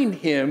behind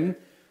him,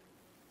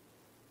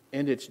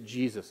 and it's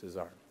Jesus'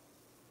 arm.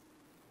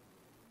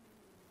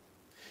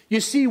 You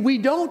see, we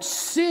don't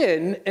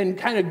sin and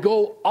kind of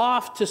go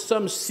off to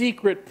some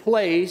secret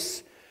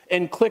place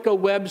and click a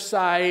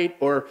website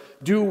or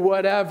do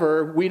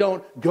whatever. We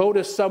don't go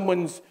to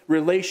someone's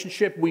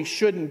relationship we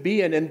shouldn't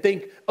be in and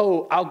think,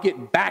 oh, I'll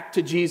get back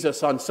to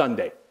Jesus on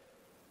Sunday.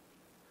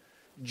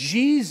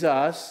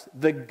 Jesus,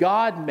 the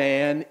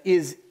God-man,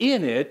 is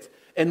in it.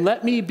 And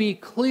let me be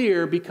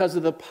clear, because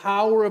of the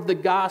power of the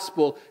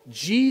gospel,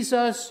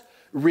 Jesus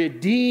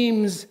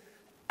redeems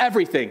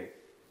everything.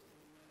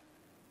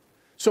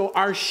 So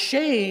our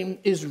shame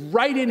is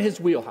right in his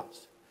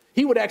wheelhouse.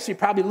 He would actually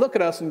probably look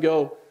at us and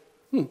go,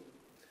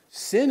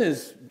 sin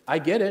is, I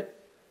get it,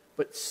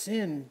 but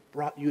sin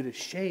brought you to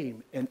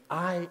shame, and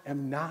I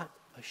am not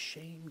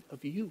ashamed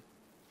of you.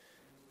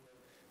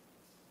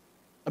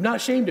 I'm not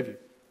ashamed of you.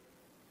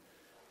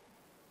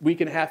 A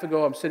week and a half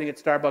ago, I'm sitting at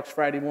Starbucks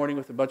Friday morning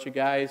with a bunch of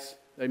guys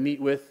I meet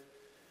with,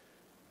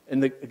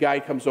 and the guy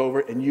comes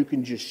over, and you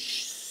can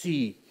just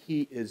see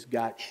he has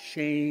got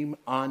shame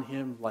on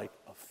him like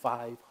a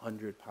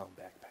 500-pound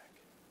backpack.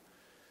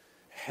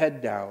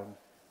 Head down.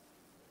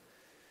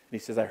 And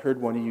he says, I heard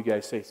one of you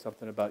guys say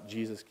something about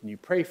Jesus. Can you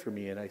pray for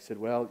me? And I said,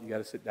 well, you got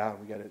to sit down.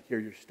 We got to hear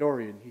your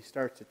story. And he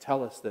starts to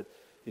tell us that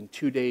in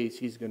 2 days,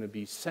 he's going to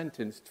be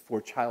sentenced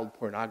for child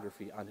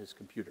pornography on his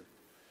computer.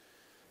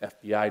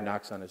 FBI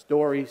knocks on his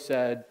door, he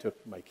said,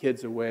 took my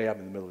kids away. I'm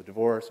in the middle of a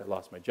divorce. I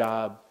lost my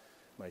job.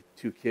 My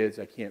 2 kids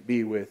I can't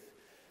be with.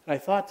 And I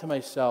thought to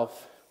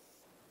myself,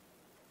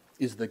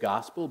 is the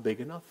gospel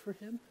big enough for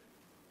him?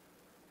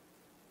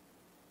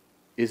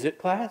 Is it,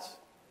 class?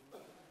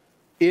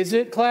 Is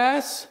it,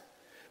 class?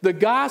 The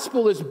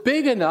gospel is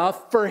big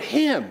enough for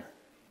him.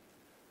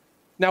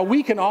 Now,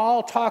 we can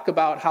all talk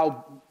about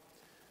how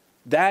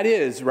that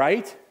is,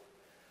 right?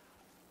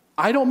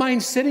 I don't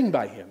mind sitting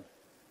by him.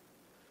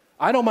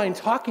 I don't mind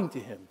talking to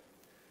him.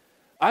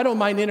 I don't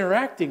mind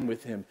interacting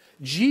with him.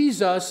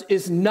 Jesus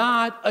is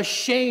not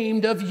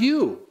ashamed of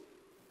you.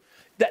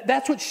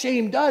 That's what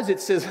shame does. It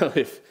says,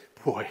 if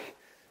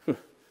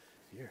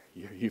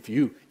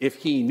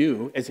he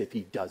knew, as if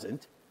he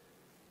doesn't.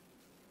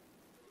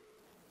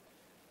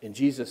 And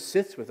Jesus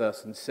sits with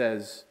us and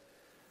says,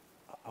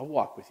 I'll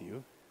walk with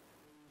you.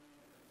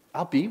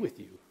 I'll be with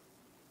you.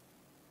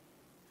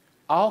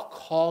 I'll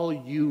call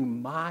you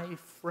my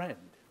friend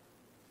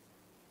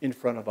in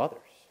front of others.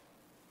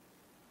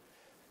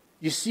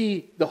 You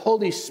see, the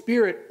Holy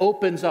Spirit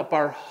opens up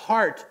our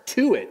heart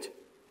to it.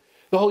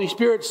 The Holy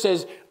Spirit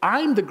says,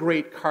 I'm the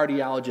great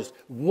cardiologist.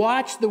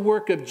 Watch the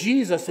work of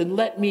Jesus and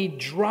let me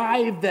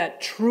drive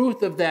that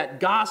truth of that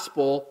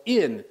gospel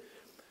in.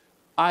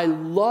 I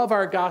love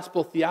our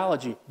gospel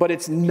theology, but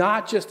it's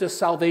not just a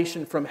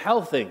salvation from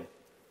hell thing.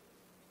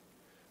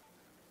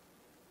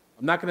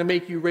 I'm not going to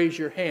make you raise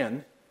your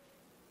hand,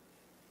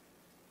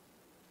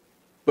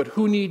 but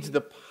who needs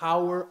the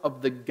power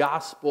of the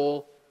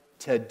gospel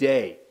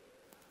today?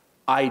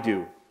 I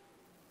do.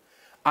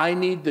 I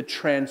need the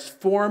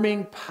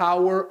transforming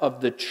power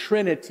of the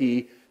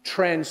Trinity,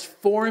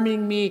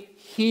 transforming me,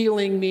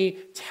 healing me,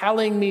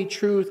 telling me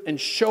truth,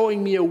 and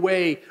showing me a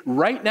way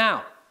right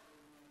now.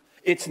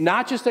 It's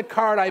not just a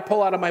card I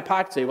pull out of my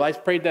pocket and say, well, I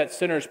prayed that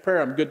sinner's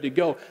prayer, I'm good to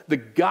go. The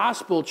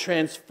gospel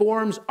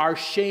transforms our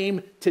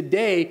shame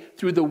today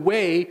through the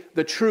way,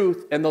 the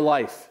truth, and the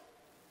life.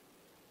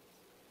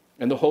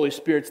 And the Holy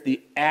Spirit's the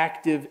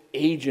active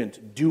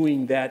agent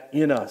doing that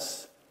in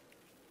us.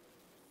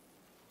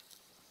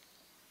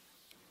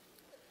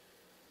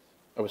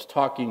 I was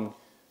talking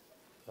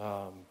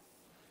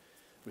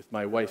with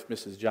my wife,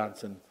 Mrs.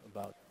 Johnson,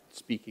 about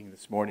speaking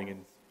this morning,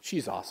 and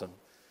she's awesome.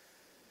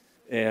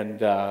 And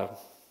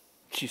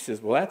she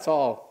says, well, that's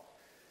all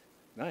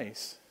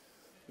nice.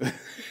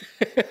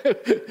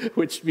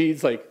 Which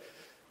means, like,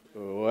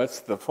 what's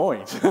the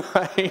point?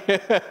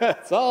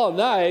 It's all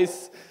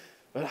nice,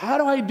 but how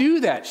do I do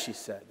that, she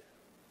said.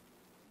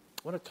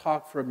 I want to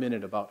talk for a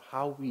minute about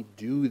how we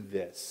do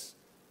this.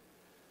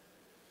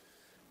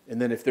 And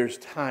then if there's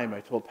time,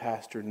 I told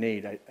Pastor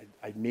Nate,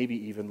 I'd maybe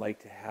even like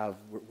to have,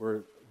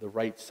 we're the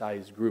right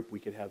size group, we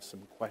could have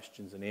some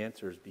questions and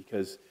answers,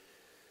 because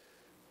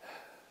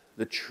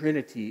the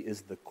Trinity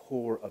is the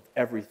core of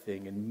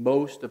everything. And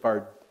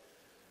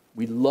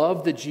we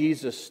love the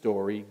Jesus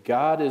story.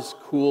 God is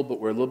cool, but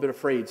we're a little bit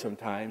afraid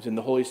sometimes. And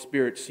the Holy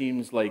Spirit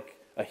seems like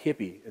a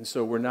hippie. And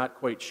so we're not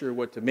quite sure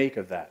what to make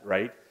of that,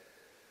 right?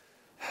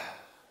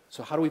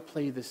 So how do we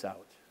play this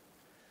out?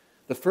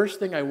 The first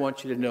thing I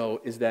want you to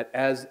know is that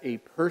as a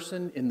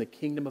person in the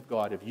kingdom of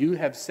God, if you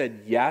have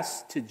said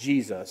yes to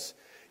Jesus,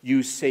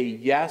 you say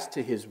yes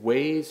to his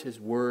ways, his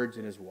words,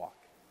 and his walk.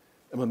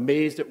 I'm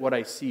amazed at what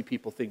I see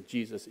people think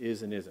Jesus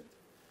is and isn't.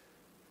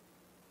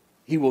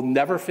 He will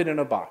never fit in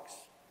a box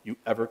you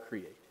ever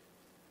create.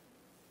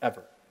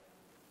 Ever.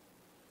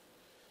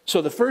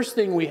 So the first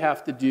thing we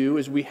have to do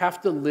is we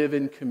have to live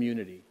in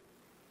community.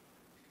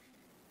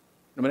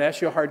 I'm going to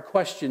ask you a hard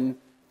question.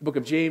 The book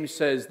of James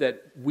says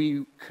that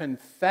we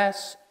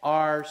confess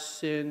our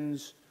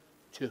sins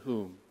to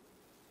whom?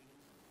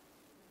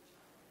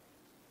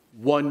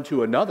 One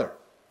to another.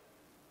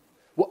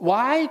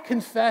 Why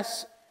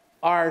confess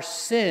our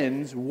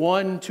sins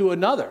one to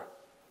another?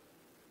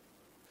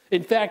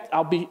 In fact,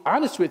 I'll be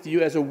honest with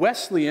you, as a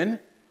Wesleyan,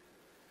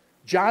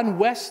 John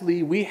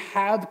Wesley, we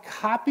have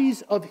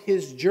copies of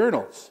his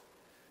journals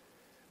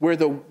where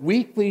the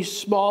weekly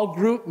small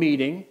group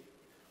meeting,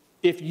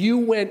 if you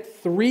went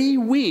 3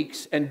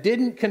 weeks and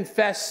didn't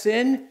confess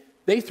sin,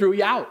 they threw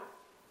you out.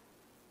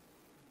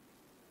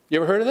 You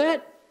ever heard of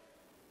that?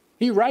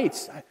 He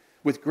writes,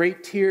 with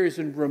great tears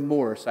and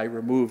remorse, I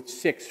removed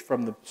 6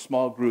 from the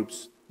small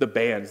groups, the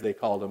bands they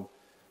called them,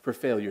 for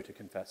failure to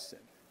confess sin.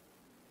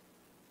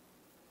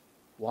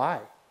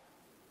 Why?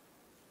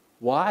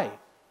 Why?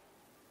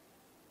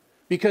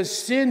 Because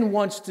sin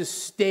wants to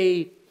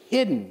stay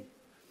hidden.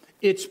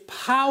 Its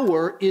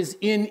power is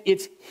in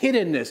its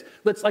hiddenness.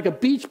 Let's, like a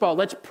beach ball,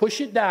 let's push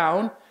it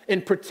down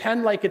and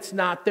pretend like it's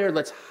not there.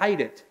 Let's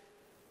hide it.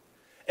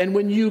 And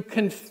when you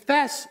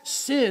confess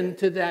sin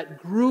to that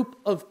group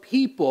of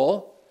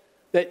people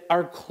that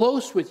are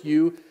close with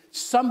you,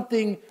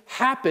 something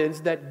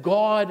happens that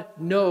God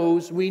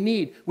knows we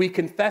need. We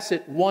confess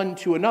it one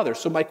to another.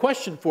 So my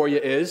question for you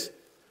is,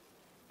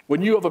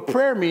 when you have a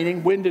prayer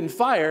meeting, wind and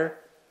fire,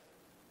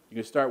 you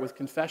can start with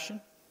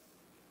confession.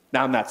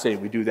 Now, I'm not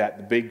saying we do that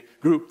in the big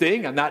group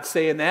thing. I'm not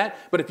saying that.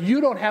 But if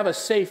you don't have a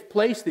safe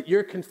place that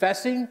you're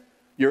confessing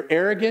your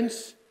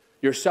arrogance,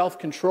 your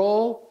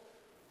self-control,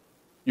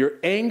 your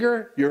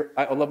anger,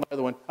 I love my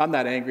other one. I'm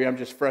not angry. I'm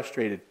just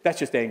frustrated. That's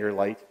just anger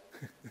light.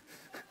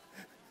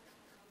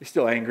 You're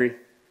still angry.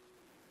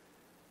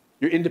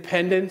 Your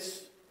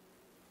independence,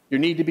 your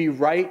need to be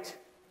right.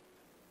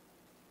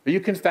 Are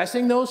you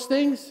confessing those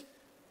things?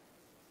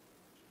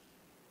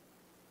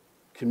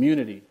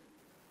 Community.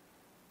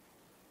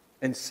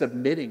 And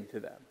submitting to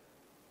them.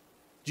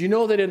 Do you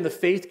know that in the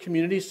faith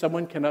community,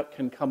 someone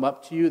can come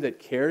up to you that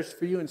cares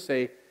for you and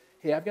say,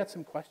 hey, I've got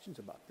some questions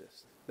about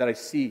this that I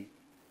see.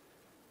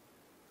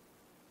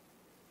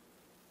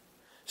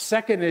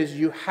 Second is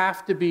you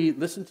have to be,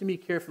 listen to me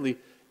carefully,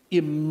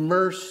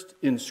 immersed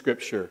in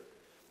Scripture.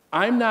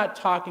 I'm not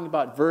talking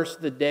about verse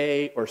of the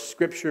day or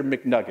Scripture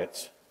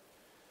McNuggets.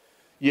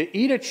 You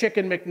eat a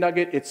chicken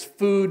McNugget, it's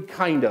food,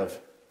 kind of.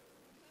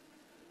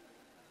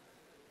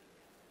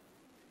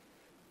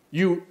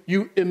 You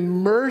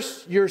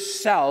immerse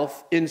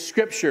yourself in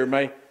Scripture.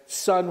 My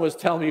son was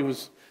telling me he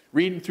was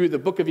reading through the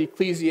book of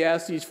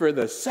Ecclesiastes for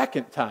the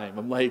 2nd time.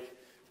 I'm like,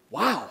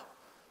 wow,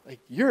 like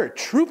you're a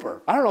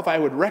trooper. I don't know if I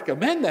would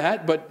recommend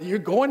that, but you're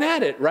going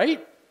at it,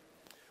 right?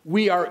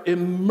 We are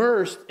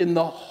immersed in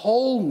the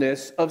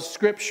wholeness of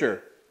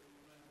Scripture.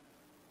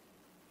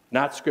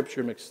 Not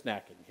Scripture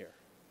McSnacking here.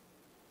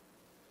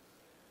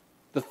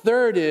 The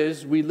third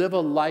is we live a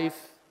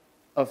life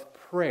of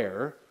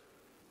prayer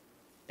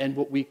and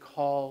what we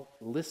call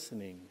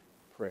listening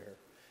prayer.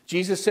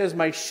 Jesus says,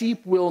 my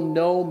sheep will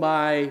know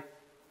my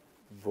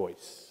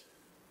voice.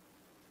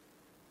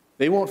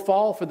 They won't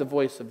fall for the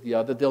voice of the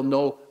other. They'll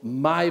know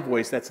my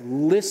voice. That's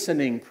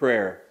listening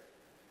prayer.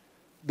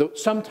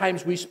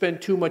 Sometimes we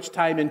spend too much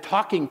time in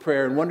talking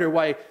prayer and wonder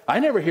why I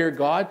never hear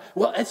God.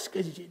 Well, that's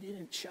because you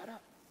didn't shut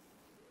up.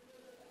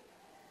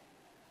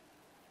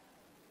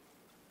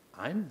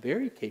 I'm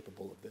very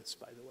capable of this,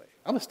 by the way.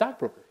 I'm a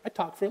stockbroker. I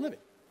talk for a living.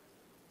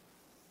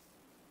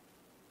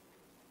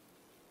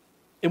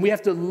 And we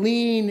have to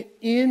lean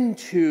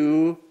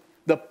into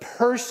the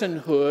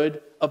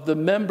personhood of the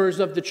members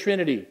of the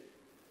Trinity.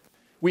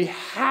 We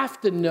have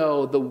to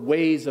know the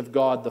ways of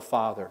God the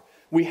Father.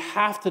 We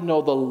have to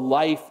know the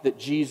life that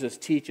Jesus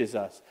teaches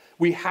us.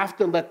 We have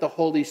to let the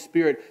Holy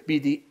Spirit be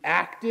the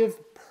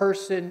active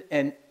person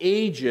and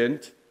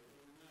agent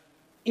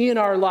in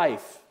our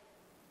life.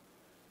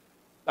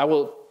 I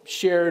will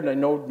share, and I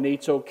know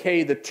Nate's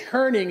okay, the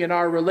turning in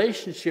our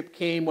relationship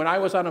came when I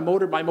was on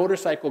my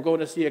motorcycle going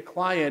to see a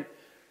client.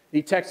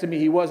 He texted me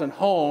he wasn't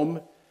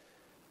home.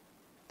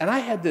 And I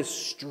had this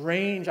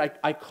strange,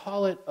 I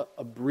call it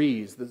a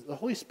breeze. The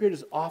Holy Spirit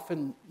is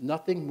often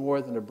nothing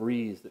more than a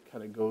breeze that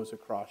kind of goes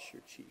across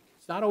your cheek.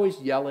 It's not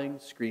always yelling,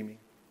 screaming.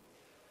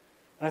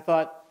 And I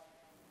thought,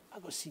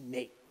 I'll go see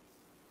Nate.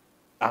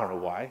 I don't know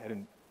why. I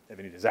didn't have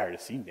any desire to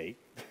see Nate.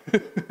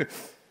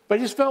 But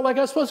I just felt like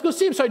I was supposed to go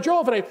see him. So I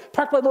drove and I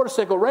parked my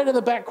motorcycle right in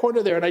the back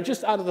corner there. And I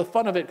just, out of the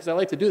fun of it, because I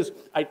like to do this,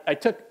 I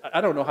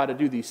don't know how to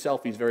do these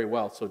selfies very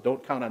well, so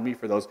don't count on me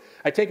for those.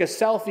 I take a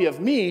selfie of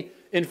me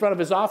in front of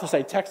his office.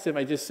 I text him.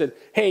 I just said,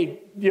 hey,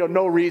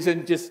 no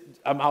reason. Just,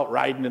 I'm out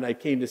riding and I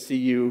came to see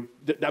you.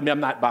 I mean, I'm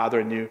not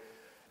bothering you.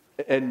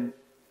 And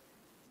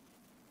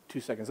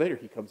 2 seconds later,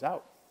 he comes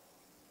out.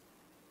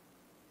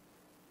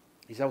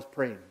 He said, I was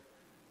praying.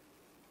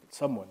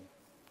 Someone.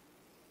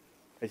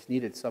 I just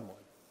needed someone.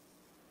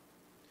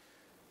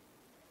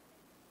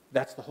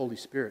 That's the Holy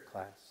Spirit,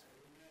 class.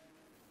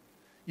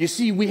 You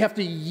see, we have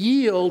to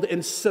yield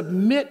and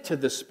submit to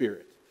the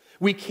Spirit.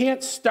 We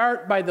can't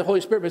start by the Holy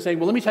Spirit by saying,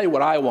 well, let me tell you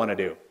what I want to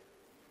do.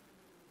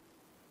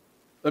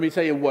 Let me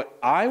tell you what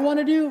I want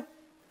to do.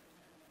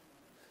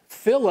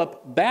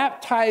 Philip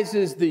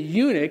baptizes the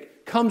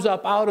eunuch, comes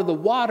up out of the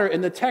water,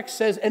 and the text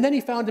says, and then he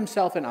found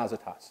himself in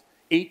Azotus,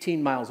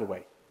 18 miles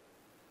away.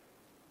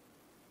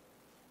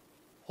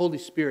 Holy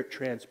Spirit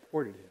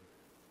transported him.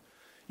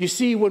 You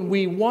see, when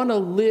we want to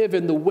live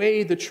in the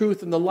way, the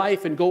truth, and the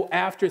life and go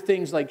after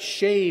things like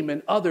shame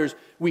and others,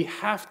 we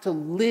have to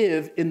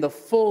live in the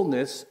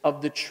fullness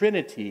of the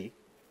Trinity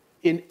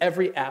in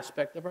every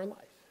aspect of our life.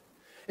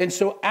 And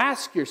so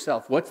ask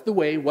yourself, what's the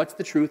way, what's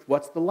the truth,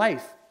 what's the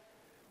life?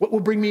 What will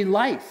bring me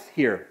life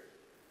here?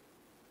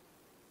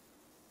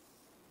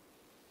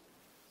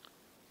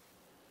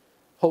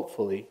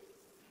 Hopefully,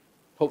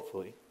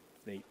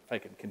 Nate, if I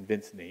can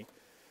convince Nate,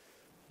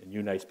 and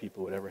you nice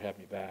people would ever have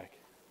me back.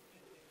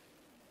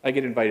 I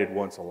get invited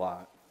once a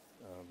lot.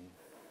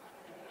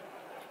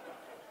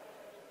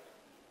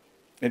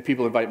 And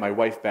people invite my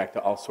wife back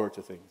to all sorts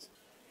of things.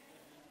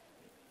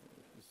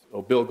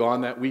 Oh, Bill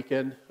gone that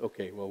weekend?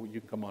 Okay, well,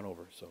 you can come on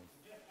over. So,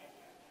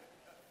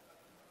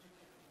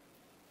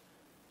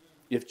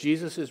 if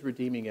Jesus is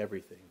redeeming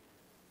everything,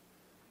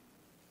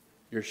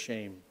 your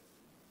shame,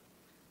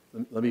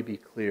 let me be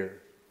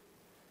clear,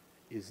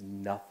 is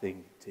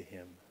nothing to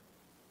him.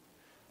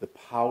 The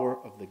power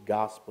of the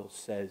gospel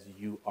says,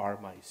 you are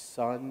my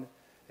son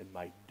and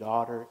my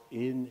daughter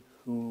in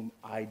whom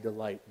I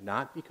delight.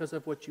 Not because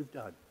of what you've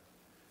done,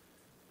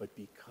 but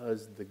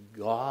because the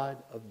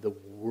God of the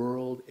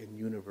world and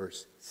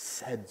universe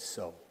said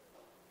so.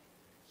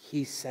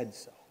 He said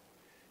so.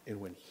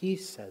 And when he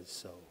says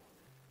so,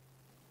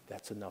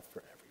 that's enough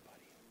for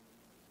everybody.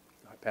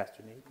 All right,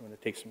 Pastor Nate, you want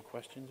to take some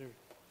questions or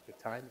the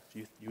time?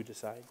 You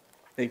decide.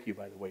 Thank you,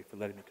 by the way, for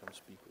letting me come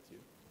speak with you.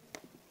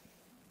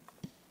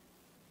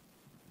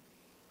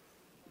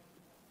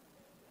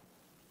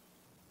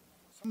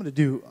 I'm going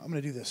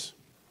to do this.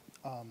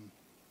 I'm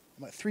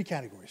got 3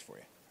 categories for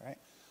you. All right.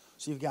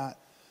 So you've got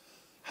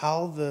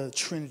how the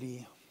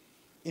Trinity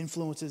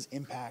influences,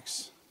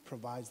 impacts,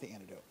 provides the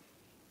antidote.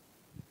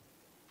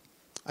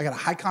 I got a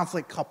high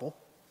conflict couple,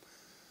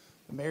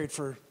 married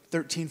for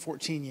 13,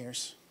 14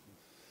 years,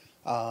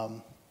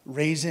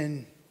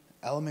 raising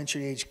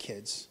elementary age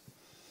kids.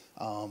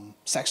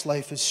 Sex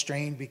life is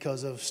strained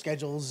because of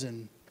schedules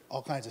and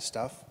all kinds of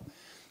stuff.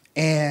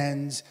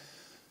 And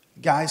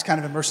guy's kind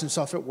of immersed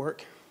himself at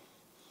work.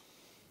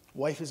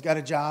 Wife has got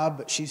a job,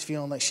 but she's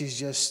feeling like she's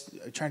just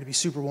trying to be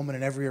superwoman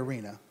in every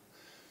arena.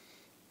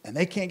 And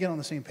they can't get on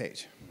the same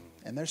page.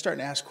 And they're starting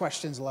to ask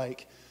questions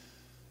like,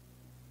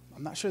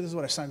 I'm not sure this is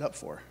what I signed up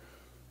for.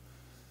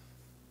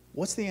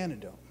 What's the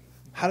antidote?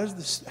 How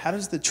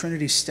does the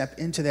Trinity step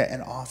into that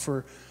and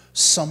offer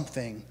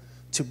something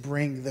to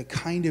bring the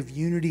kind of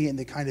unity and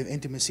the kind of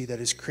intimacy that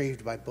is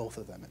craved by both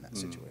of them in that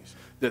situation?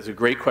 That's a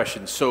great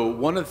question. So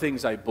one of the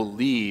things I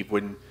believe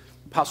when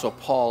Apostle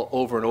Paul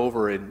over and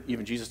over, and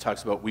even Jesus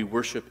talks about, we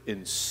worship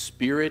in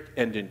spirit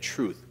and in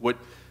truth.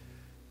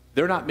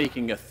 They're not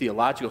making a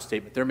theological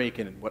statement. They're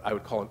making what I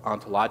would call an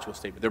ontological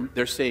statement.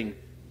 They're saying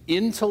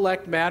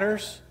intellect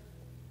matters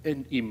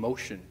and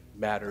emotion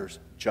matters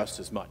just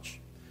as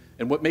much.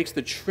 And what makes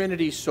the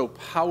Trinity so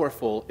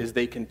powerful is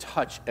they can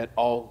touch at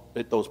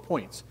those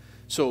points.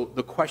 So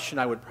the question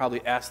I would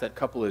probably ask that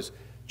couple is,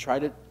 try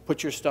to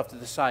put your stuff to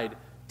the side.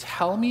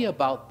 Tell me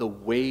about the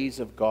ways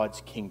of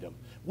God's kingdom.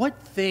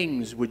 What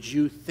things would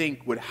you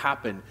think would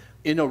happen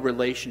in a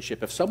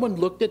relationship? If someone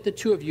looked at the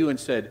two of you and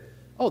said,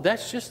 oh,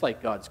 that's just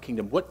like God's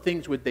kingdom, what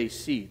things would they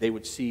see? They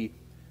would see,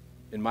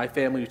 in my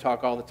family, we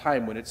talk all the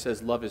time, when it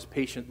says love is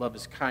patient, love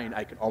is kind,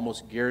 I can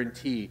almost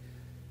guarantee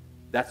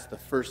that's the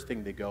first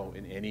thing to go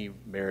in any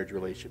marriage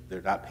relationship.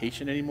 They're not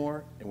patient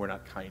anymore, and we're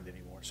not kind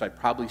anymore. So I'd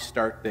probably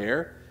start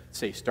there,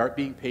 say start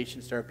being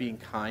patient, start being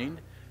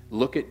kind,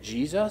 look at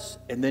Jesus,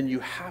 and then you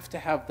have to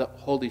have the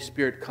Holy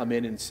Spirit come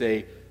in and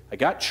say, I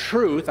got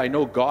truth. I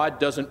know God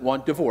doesn't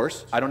want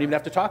divorce. I don't even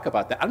have to talk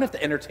about that. I don't have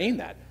to entertain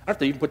that. I don't have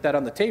to even put that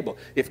on the table.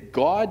 If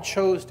God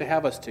chose to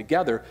have us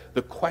together,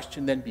 the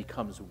question then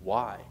becomes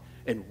why?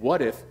 And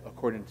what if,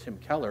 according to Tim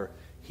Keller,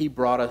 he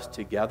brought us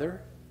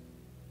together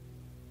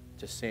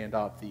to sand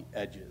off the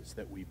edges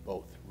that we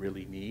both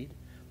really need?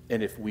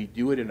 And if we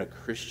do it in a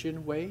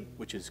Christian way,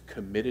 which is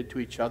committed to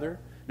each other,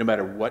 no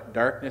matter what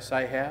darkness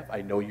I have,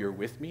 I know you're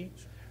with me.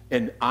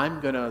 And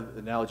the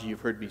analogy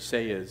you've heard me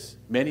say is,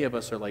 many of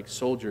us are like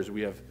soldiers.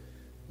 We have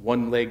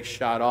one leg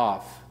shot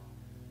off.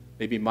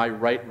 Maybe my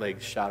right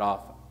leg's shot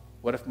off.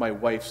 What if my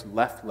wife's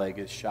left leg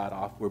is shot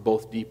off? We're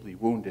both deeply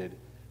wounded.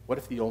 What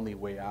if the only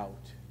way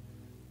out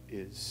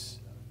is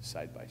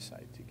side by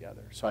side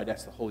together? So I'd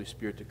ask the Holy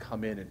Spirit to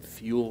come in and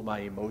fuel my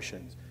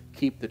emotions,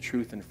 keep the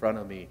truth in front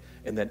of me,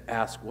 and then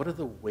ask, what are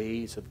the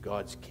ways of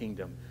God's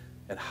kingdom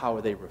and how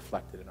are they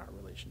reflected in our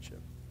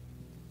relationship?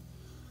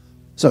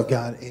 So I've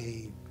got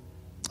a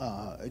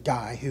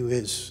guy who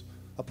is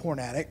a porn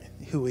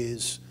addict, who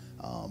is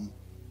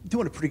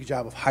doing a pretty good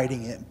job of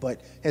hiding it,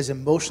 but is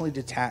emotionally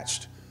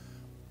detached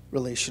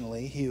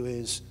relationally. He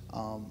is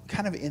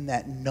kind of in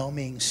that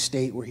numbing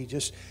state where he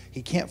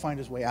can't find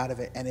his way out of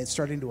it, and it's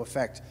starting to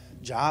affect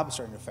job, it's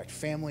starting to affect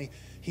family.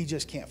 He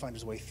just can't find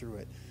his way through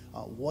it.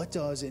 What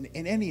does, in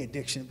any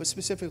addiction, but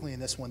specifically in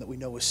this one that we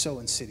know is so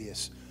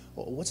insidious,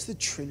 what's the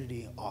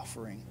Trinity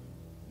offering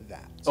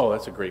that? Oh,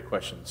 that's a great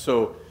question.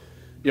 So,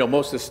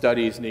 most of the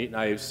studies Nate and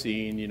I have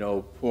seen,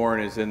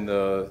 porn is in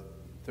the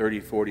 30,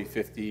 40,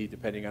 50,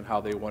 depending on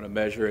how they want to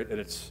measure it.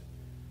 And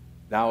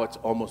now it's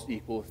almost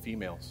equal with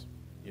females.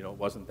 It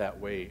wasn't that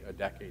way a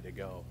decade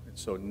ago. And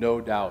so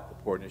no doubt the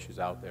porn issue's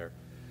out there.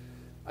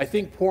 I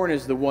think porn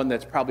is the one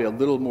that's probably a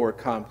little more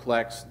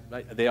complex.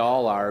 They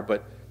all are,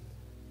 but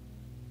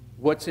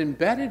what's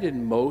embedded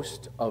in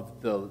most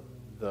of the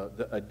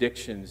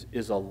addictions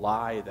is a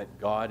lie that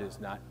God is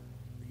not,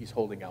 he's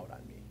holding out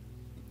on me.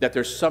 That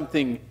there's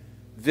something,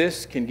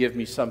 this can give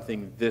me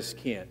something, this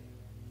can't.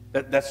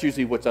 That's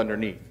usually what's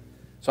underneath.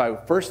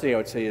 So first thing I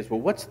would say is, well,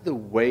 what's the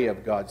way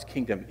of God's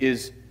kingdom?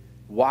 Is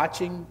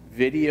watching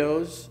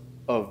videos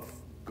of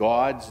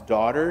God's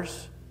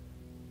daughters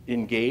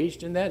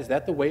engaged in that? Is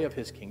that the way of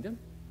his kingdom?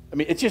 I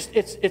mean,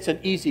 it's an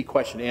easy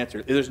question to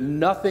answer. There's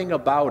nothing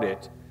about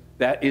it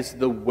that is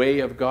the way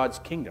of God's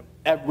kingdom.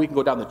 We can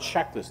go down the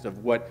checklist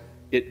of what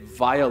it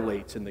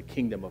violates in the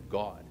kingdom of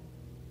God.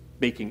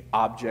 Making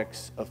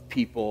objects of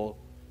people,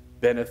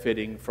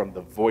 benefiting from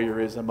the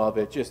voyeurism of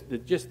it,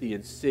 just the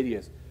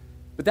insidious.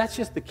 But that's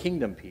just the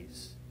kingdom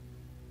piece.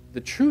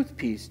 The truth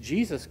piece,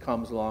 Jesus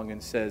comes along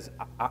and says,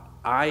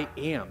 I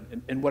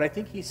am. And what I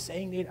think he's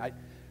saying, Nate,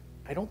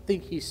 I don't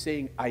think he's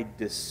saying I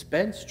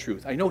dispense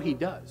truth. I know he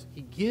does.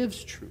 He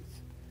gives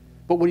truth.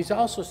 But what he's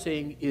also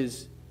saying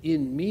is,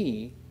 in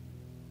me,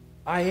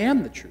 I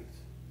am the truth.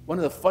 One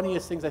of the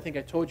funniest things I think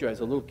I told you as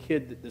a little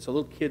kid, there's a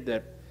little kid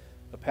that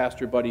a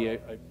pastor buddy,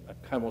 I'm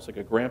almost like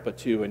a grandpa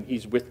to, and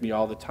he's with me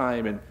all the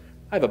time, and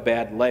I have a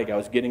bad leg. I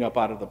was getting up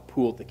out of the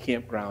pool at the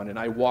campground, and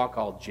I walk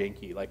all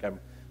janky, like I'm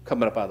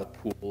coming up out of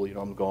the pool,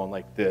 I'm going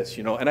like this,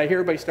 and I hear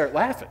everybody start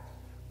laughing.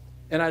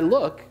 And I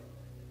look,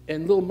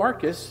 and little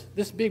Marcus,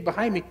 this big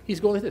behind me, he's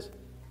going like this.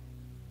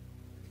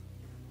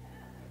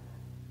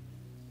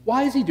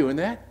 Why is he doing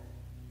that?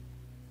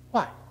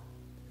 Why?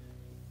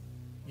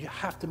 You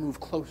have to move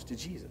close to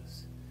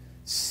Jesus.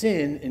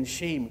 Sin and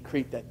shame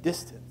create that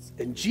distance.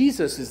 And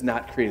Jesus is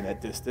not creating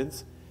that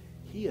distance.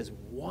 He is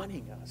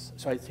wanting us.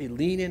 So I'd say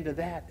lean into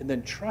that and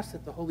then trust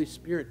that the Holy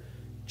Spirit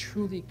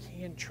truly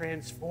can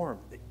transform.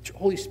 The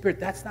Holy Spirit,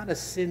 that's not a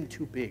sin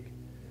too big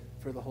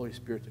for the Holy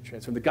Spirit to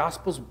transform. The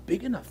gospel's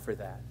big enough for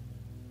that.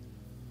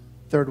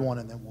 Third one,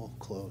 and then we'll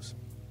close.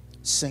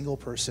 Single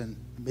person,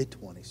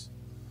 mid-20s,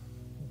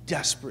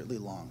 desperately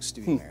longs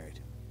to be married.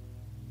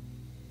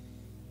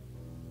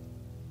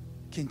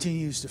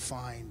 Continues to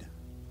find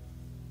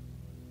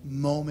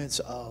moments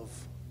of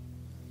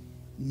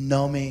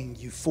numbing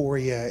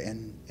euphoria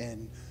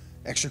and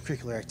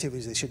extracurricular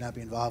activities they should not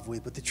be involved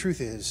with. But the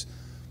truth is,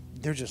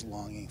 they're just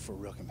longing for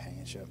real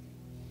companionship.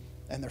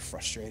 And they're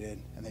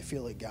frustrated, and they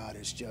feel like God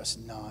is just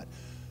not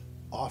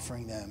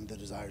offering them the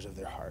desires of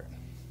their heart.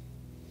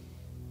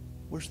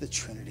 Where's the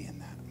Trinity in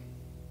that?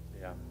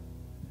 Yeah.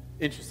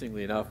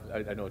 Interestingly enough,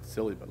 I know it's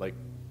silly, but like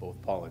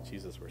both Paul and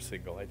Jesus were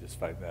single. I just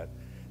find that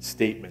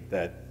statement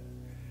that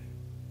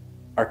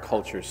our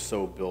culture is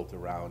so built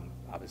around,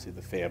 obviously,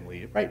 the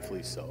family,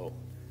 rightfully so,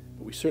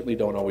 but we certainly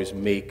don't always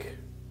make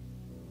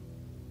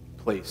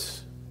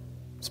place,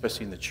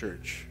 especially in the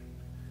church,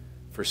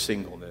 for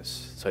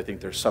singleness. So I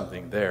think there's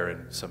something there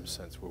in some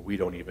sense where we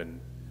don't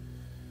even,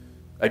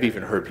 I've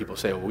even heard people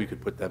say, well, we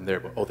could put them there,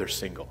 but they're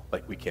single,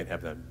 like we can't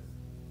have them.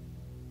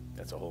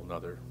 That's a whole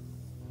nother.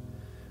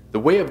 The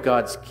way of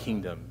God's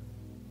kingdom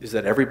is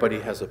that everybody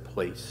has a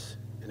place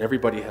and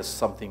everybody has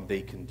something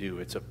they can do.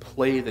 It's a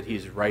play that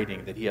he's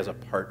writing, that he has a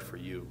part for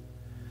you.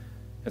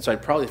 And so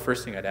the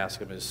first thing I'd ask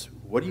him is,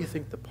 what do you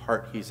think the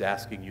part he's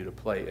asking you to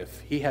play?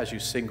 If he has you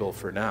single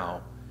for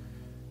now,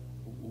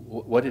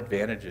 what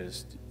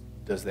advantages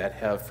does that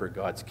have for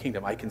God's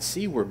kingdom? I can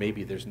see where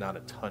maybe there's not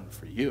a ton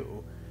for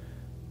you,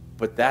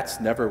 but that's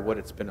never what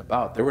it's been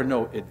about. There were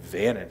no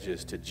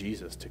advantages to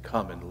Jesus to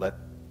come and let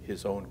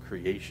his own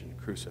creation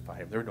crucify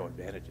him. There were no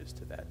advantages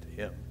to that to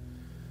him.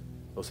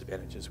 Those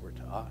advantages were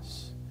to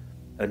us.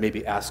 And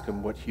maybe ask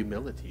them what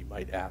humility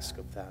might ask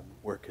of them.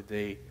 Where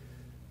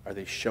are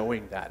they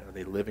showing that? Are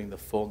they living the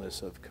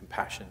fullness of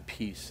compassion,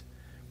 peace?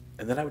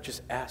 And then I would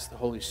just ask the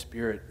Holy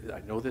Spirit,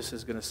 I know this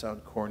is going to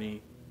sound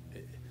corny,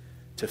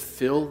 to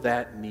fill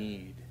that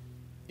need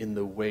in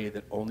the way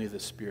that only the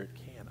Spirit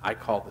can. I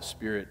call the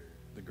Spirit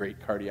the great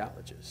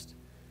cardiologist.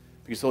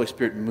 Because the Holy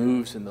Spirit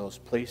moves in those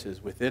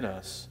places within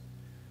us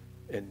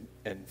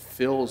and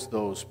fills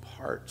those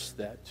parts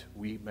that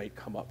we might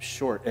come up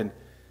short. And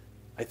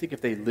I think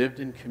if they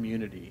lived in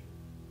community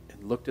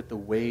and looked at the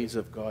ways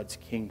of God's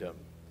kingdom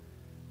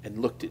and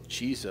looked at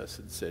Jesus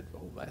and said,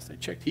 last I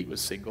checked, he was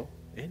single.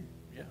 And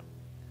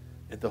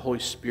the Holy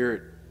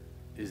Spirit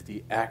is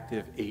the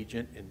active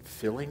agent in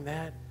filling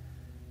that,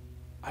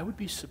 I would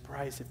be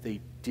surprised if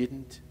they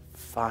didn't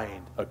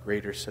find a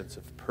greater sense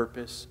of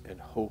purpose and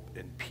hope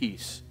and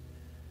peace,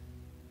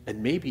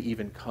 and maybe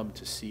even come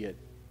to see it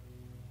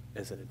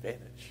as an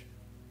advantage.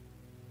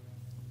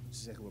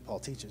 That's exactly what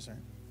Paul teaches, right?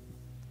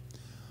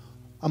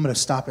 I'm going to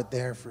stop it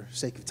there for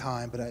sake of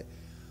time, but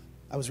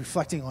I was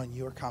reflecting on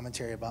your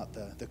commentary about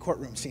the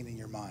courtroom scene in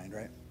your mind,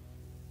 right?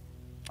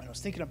 And I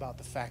was thinking about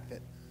the fact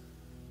that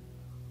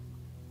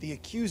the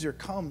accuser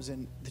comes,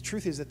 and the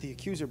truth is that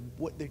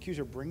what the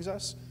accuser brings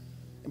us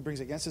and brings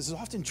against us is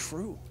often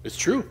true. It's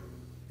true.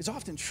 It's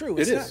often true.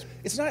 It is.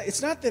 It's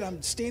not that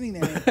I'm standing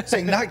there and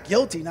saying not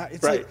guilty.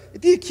 It's Right.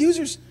 like the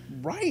accuser's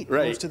right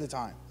Right. most of the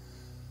time.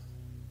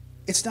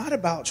 It's not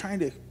about trying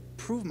to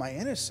prove my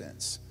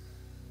innocence.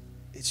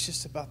 It's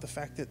just about the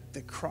fact that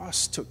the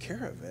cross took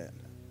care of it,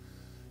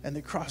 and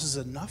the cross is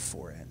enough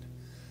for it.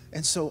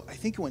 And so I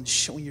think when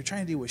you're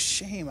trying to deal with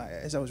shame,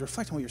 as I was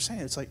reflecting on what you're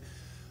saying, it's like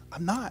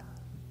I'm not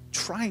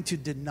trying to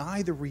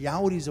deny the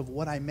realities of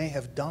what I may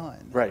have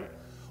done, Right.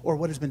 or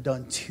what has been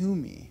done to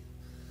me.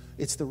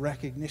 It's the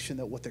recognition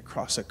that what the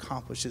cross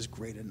accomplished is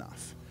great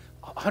enough.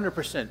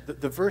 100%.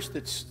 The verse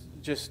that's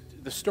just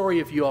the story,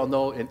 if you all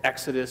know, in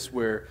Exodus,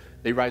 where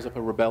they rise up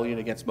a rebellion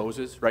against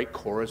Moses, right?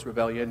 Korah's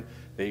rebellion.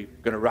 They're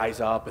going to rise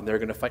up and they're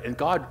going to fight. And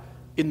God,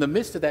 in the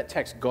midst of that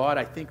text, God,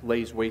 I think,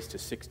 lays waste to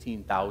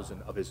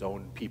 16,000 of his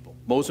own people,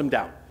 mows them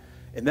down.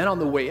 And then on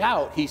the way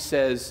out, he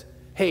says,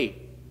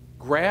 hey,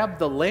 grab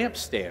the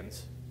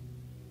lampstands,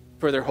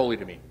 for they're holy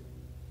to me.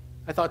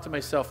 I thought to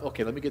myself,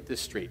 okay, let me get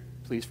this straight.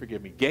 Please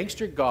forgive me.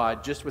 Gangster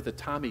God, just with a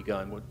Tommy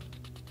gun, would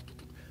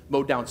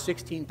mow down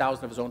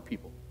 16,000 of his own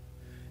people.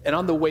 And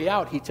on the way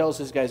out, he tells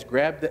his guys,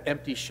 grab the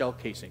empty shell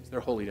casings. They're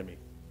holy to me.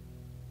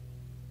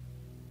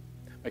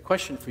 My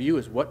question for you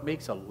is, what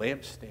makes a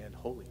lampstand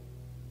holy?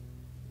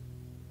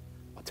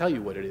 I'll tell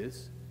you what it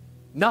is.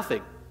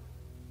 Nothing.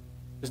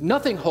 There's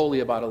nothing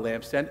holy about a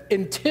lampstand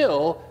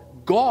until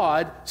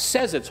God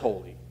says it's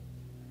holy.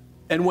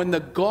 And when the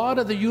God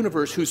of the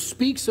universe, who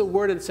speaks a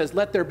word and says,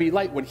 let there be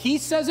light, when he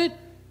says it,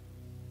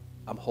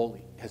 I'm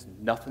holy. It has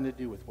nothing to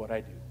do with what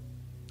I do.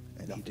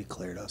 And nothing. He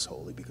declared us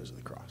holy because of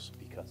the cross.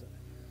 Because of it.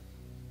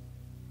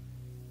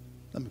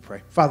 Let me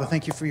pray. Father,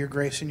 thank you for your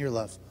grace and your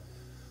love.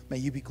 May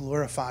you be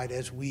glorified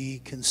as we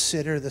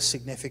consider the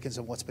significance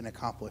of what's been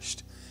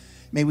accomplished.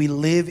 May we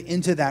live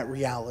into that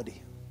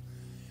reality.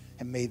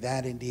 And may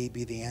that indeed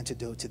be the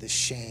antidote to the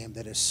shame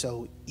that is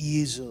so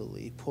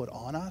easily put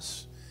on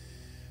us,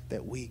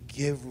 that we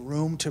give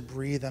room to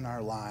breathe in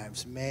our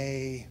lives.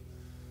 May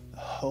the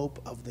hope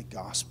of the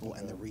gospel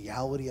and the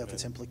reality of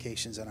its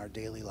implications in our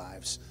daily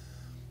lives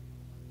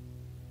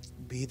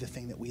be the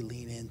thing that we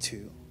lean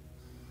into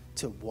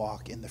to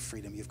walk in the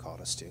freedom you've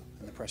called us to.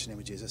 In the precious name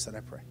of Jesus that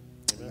I pray.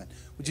 Amen.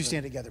 Would you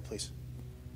stand together, please?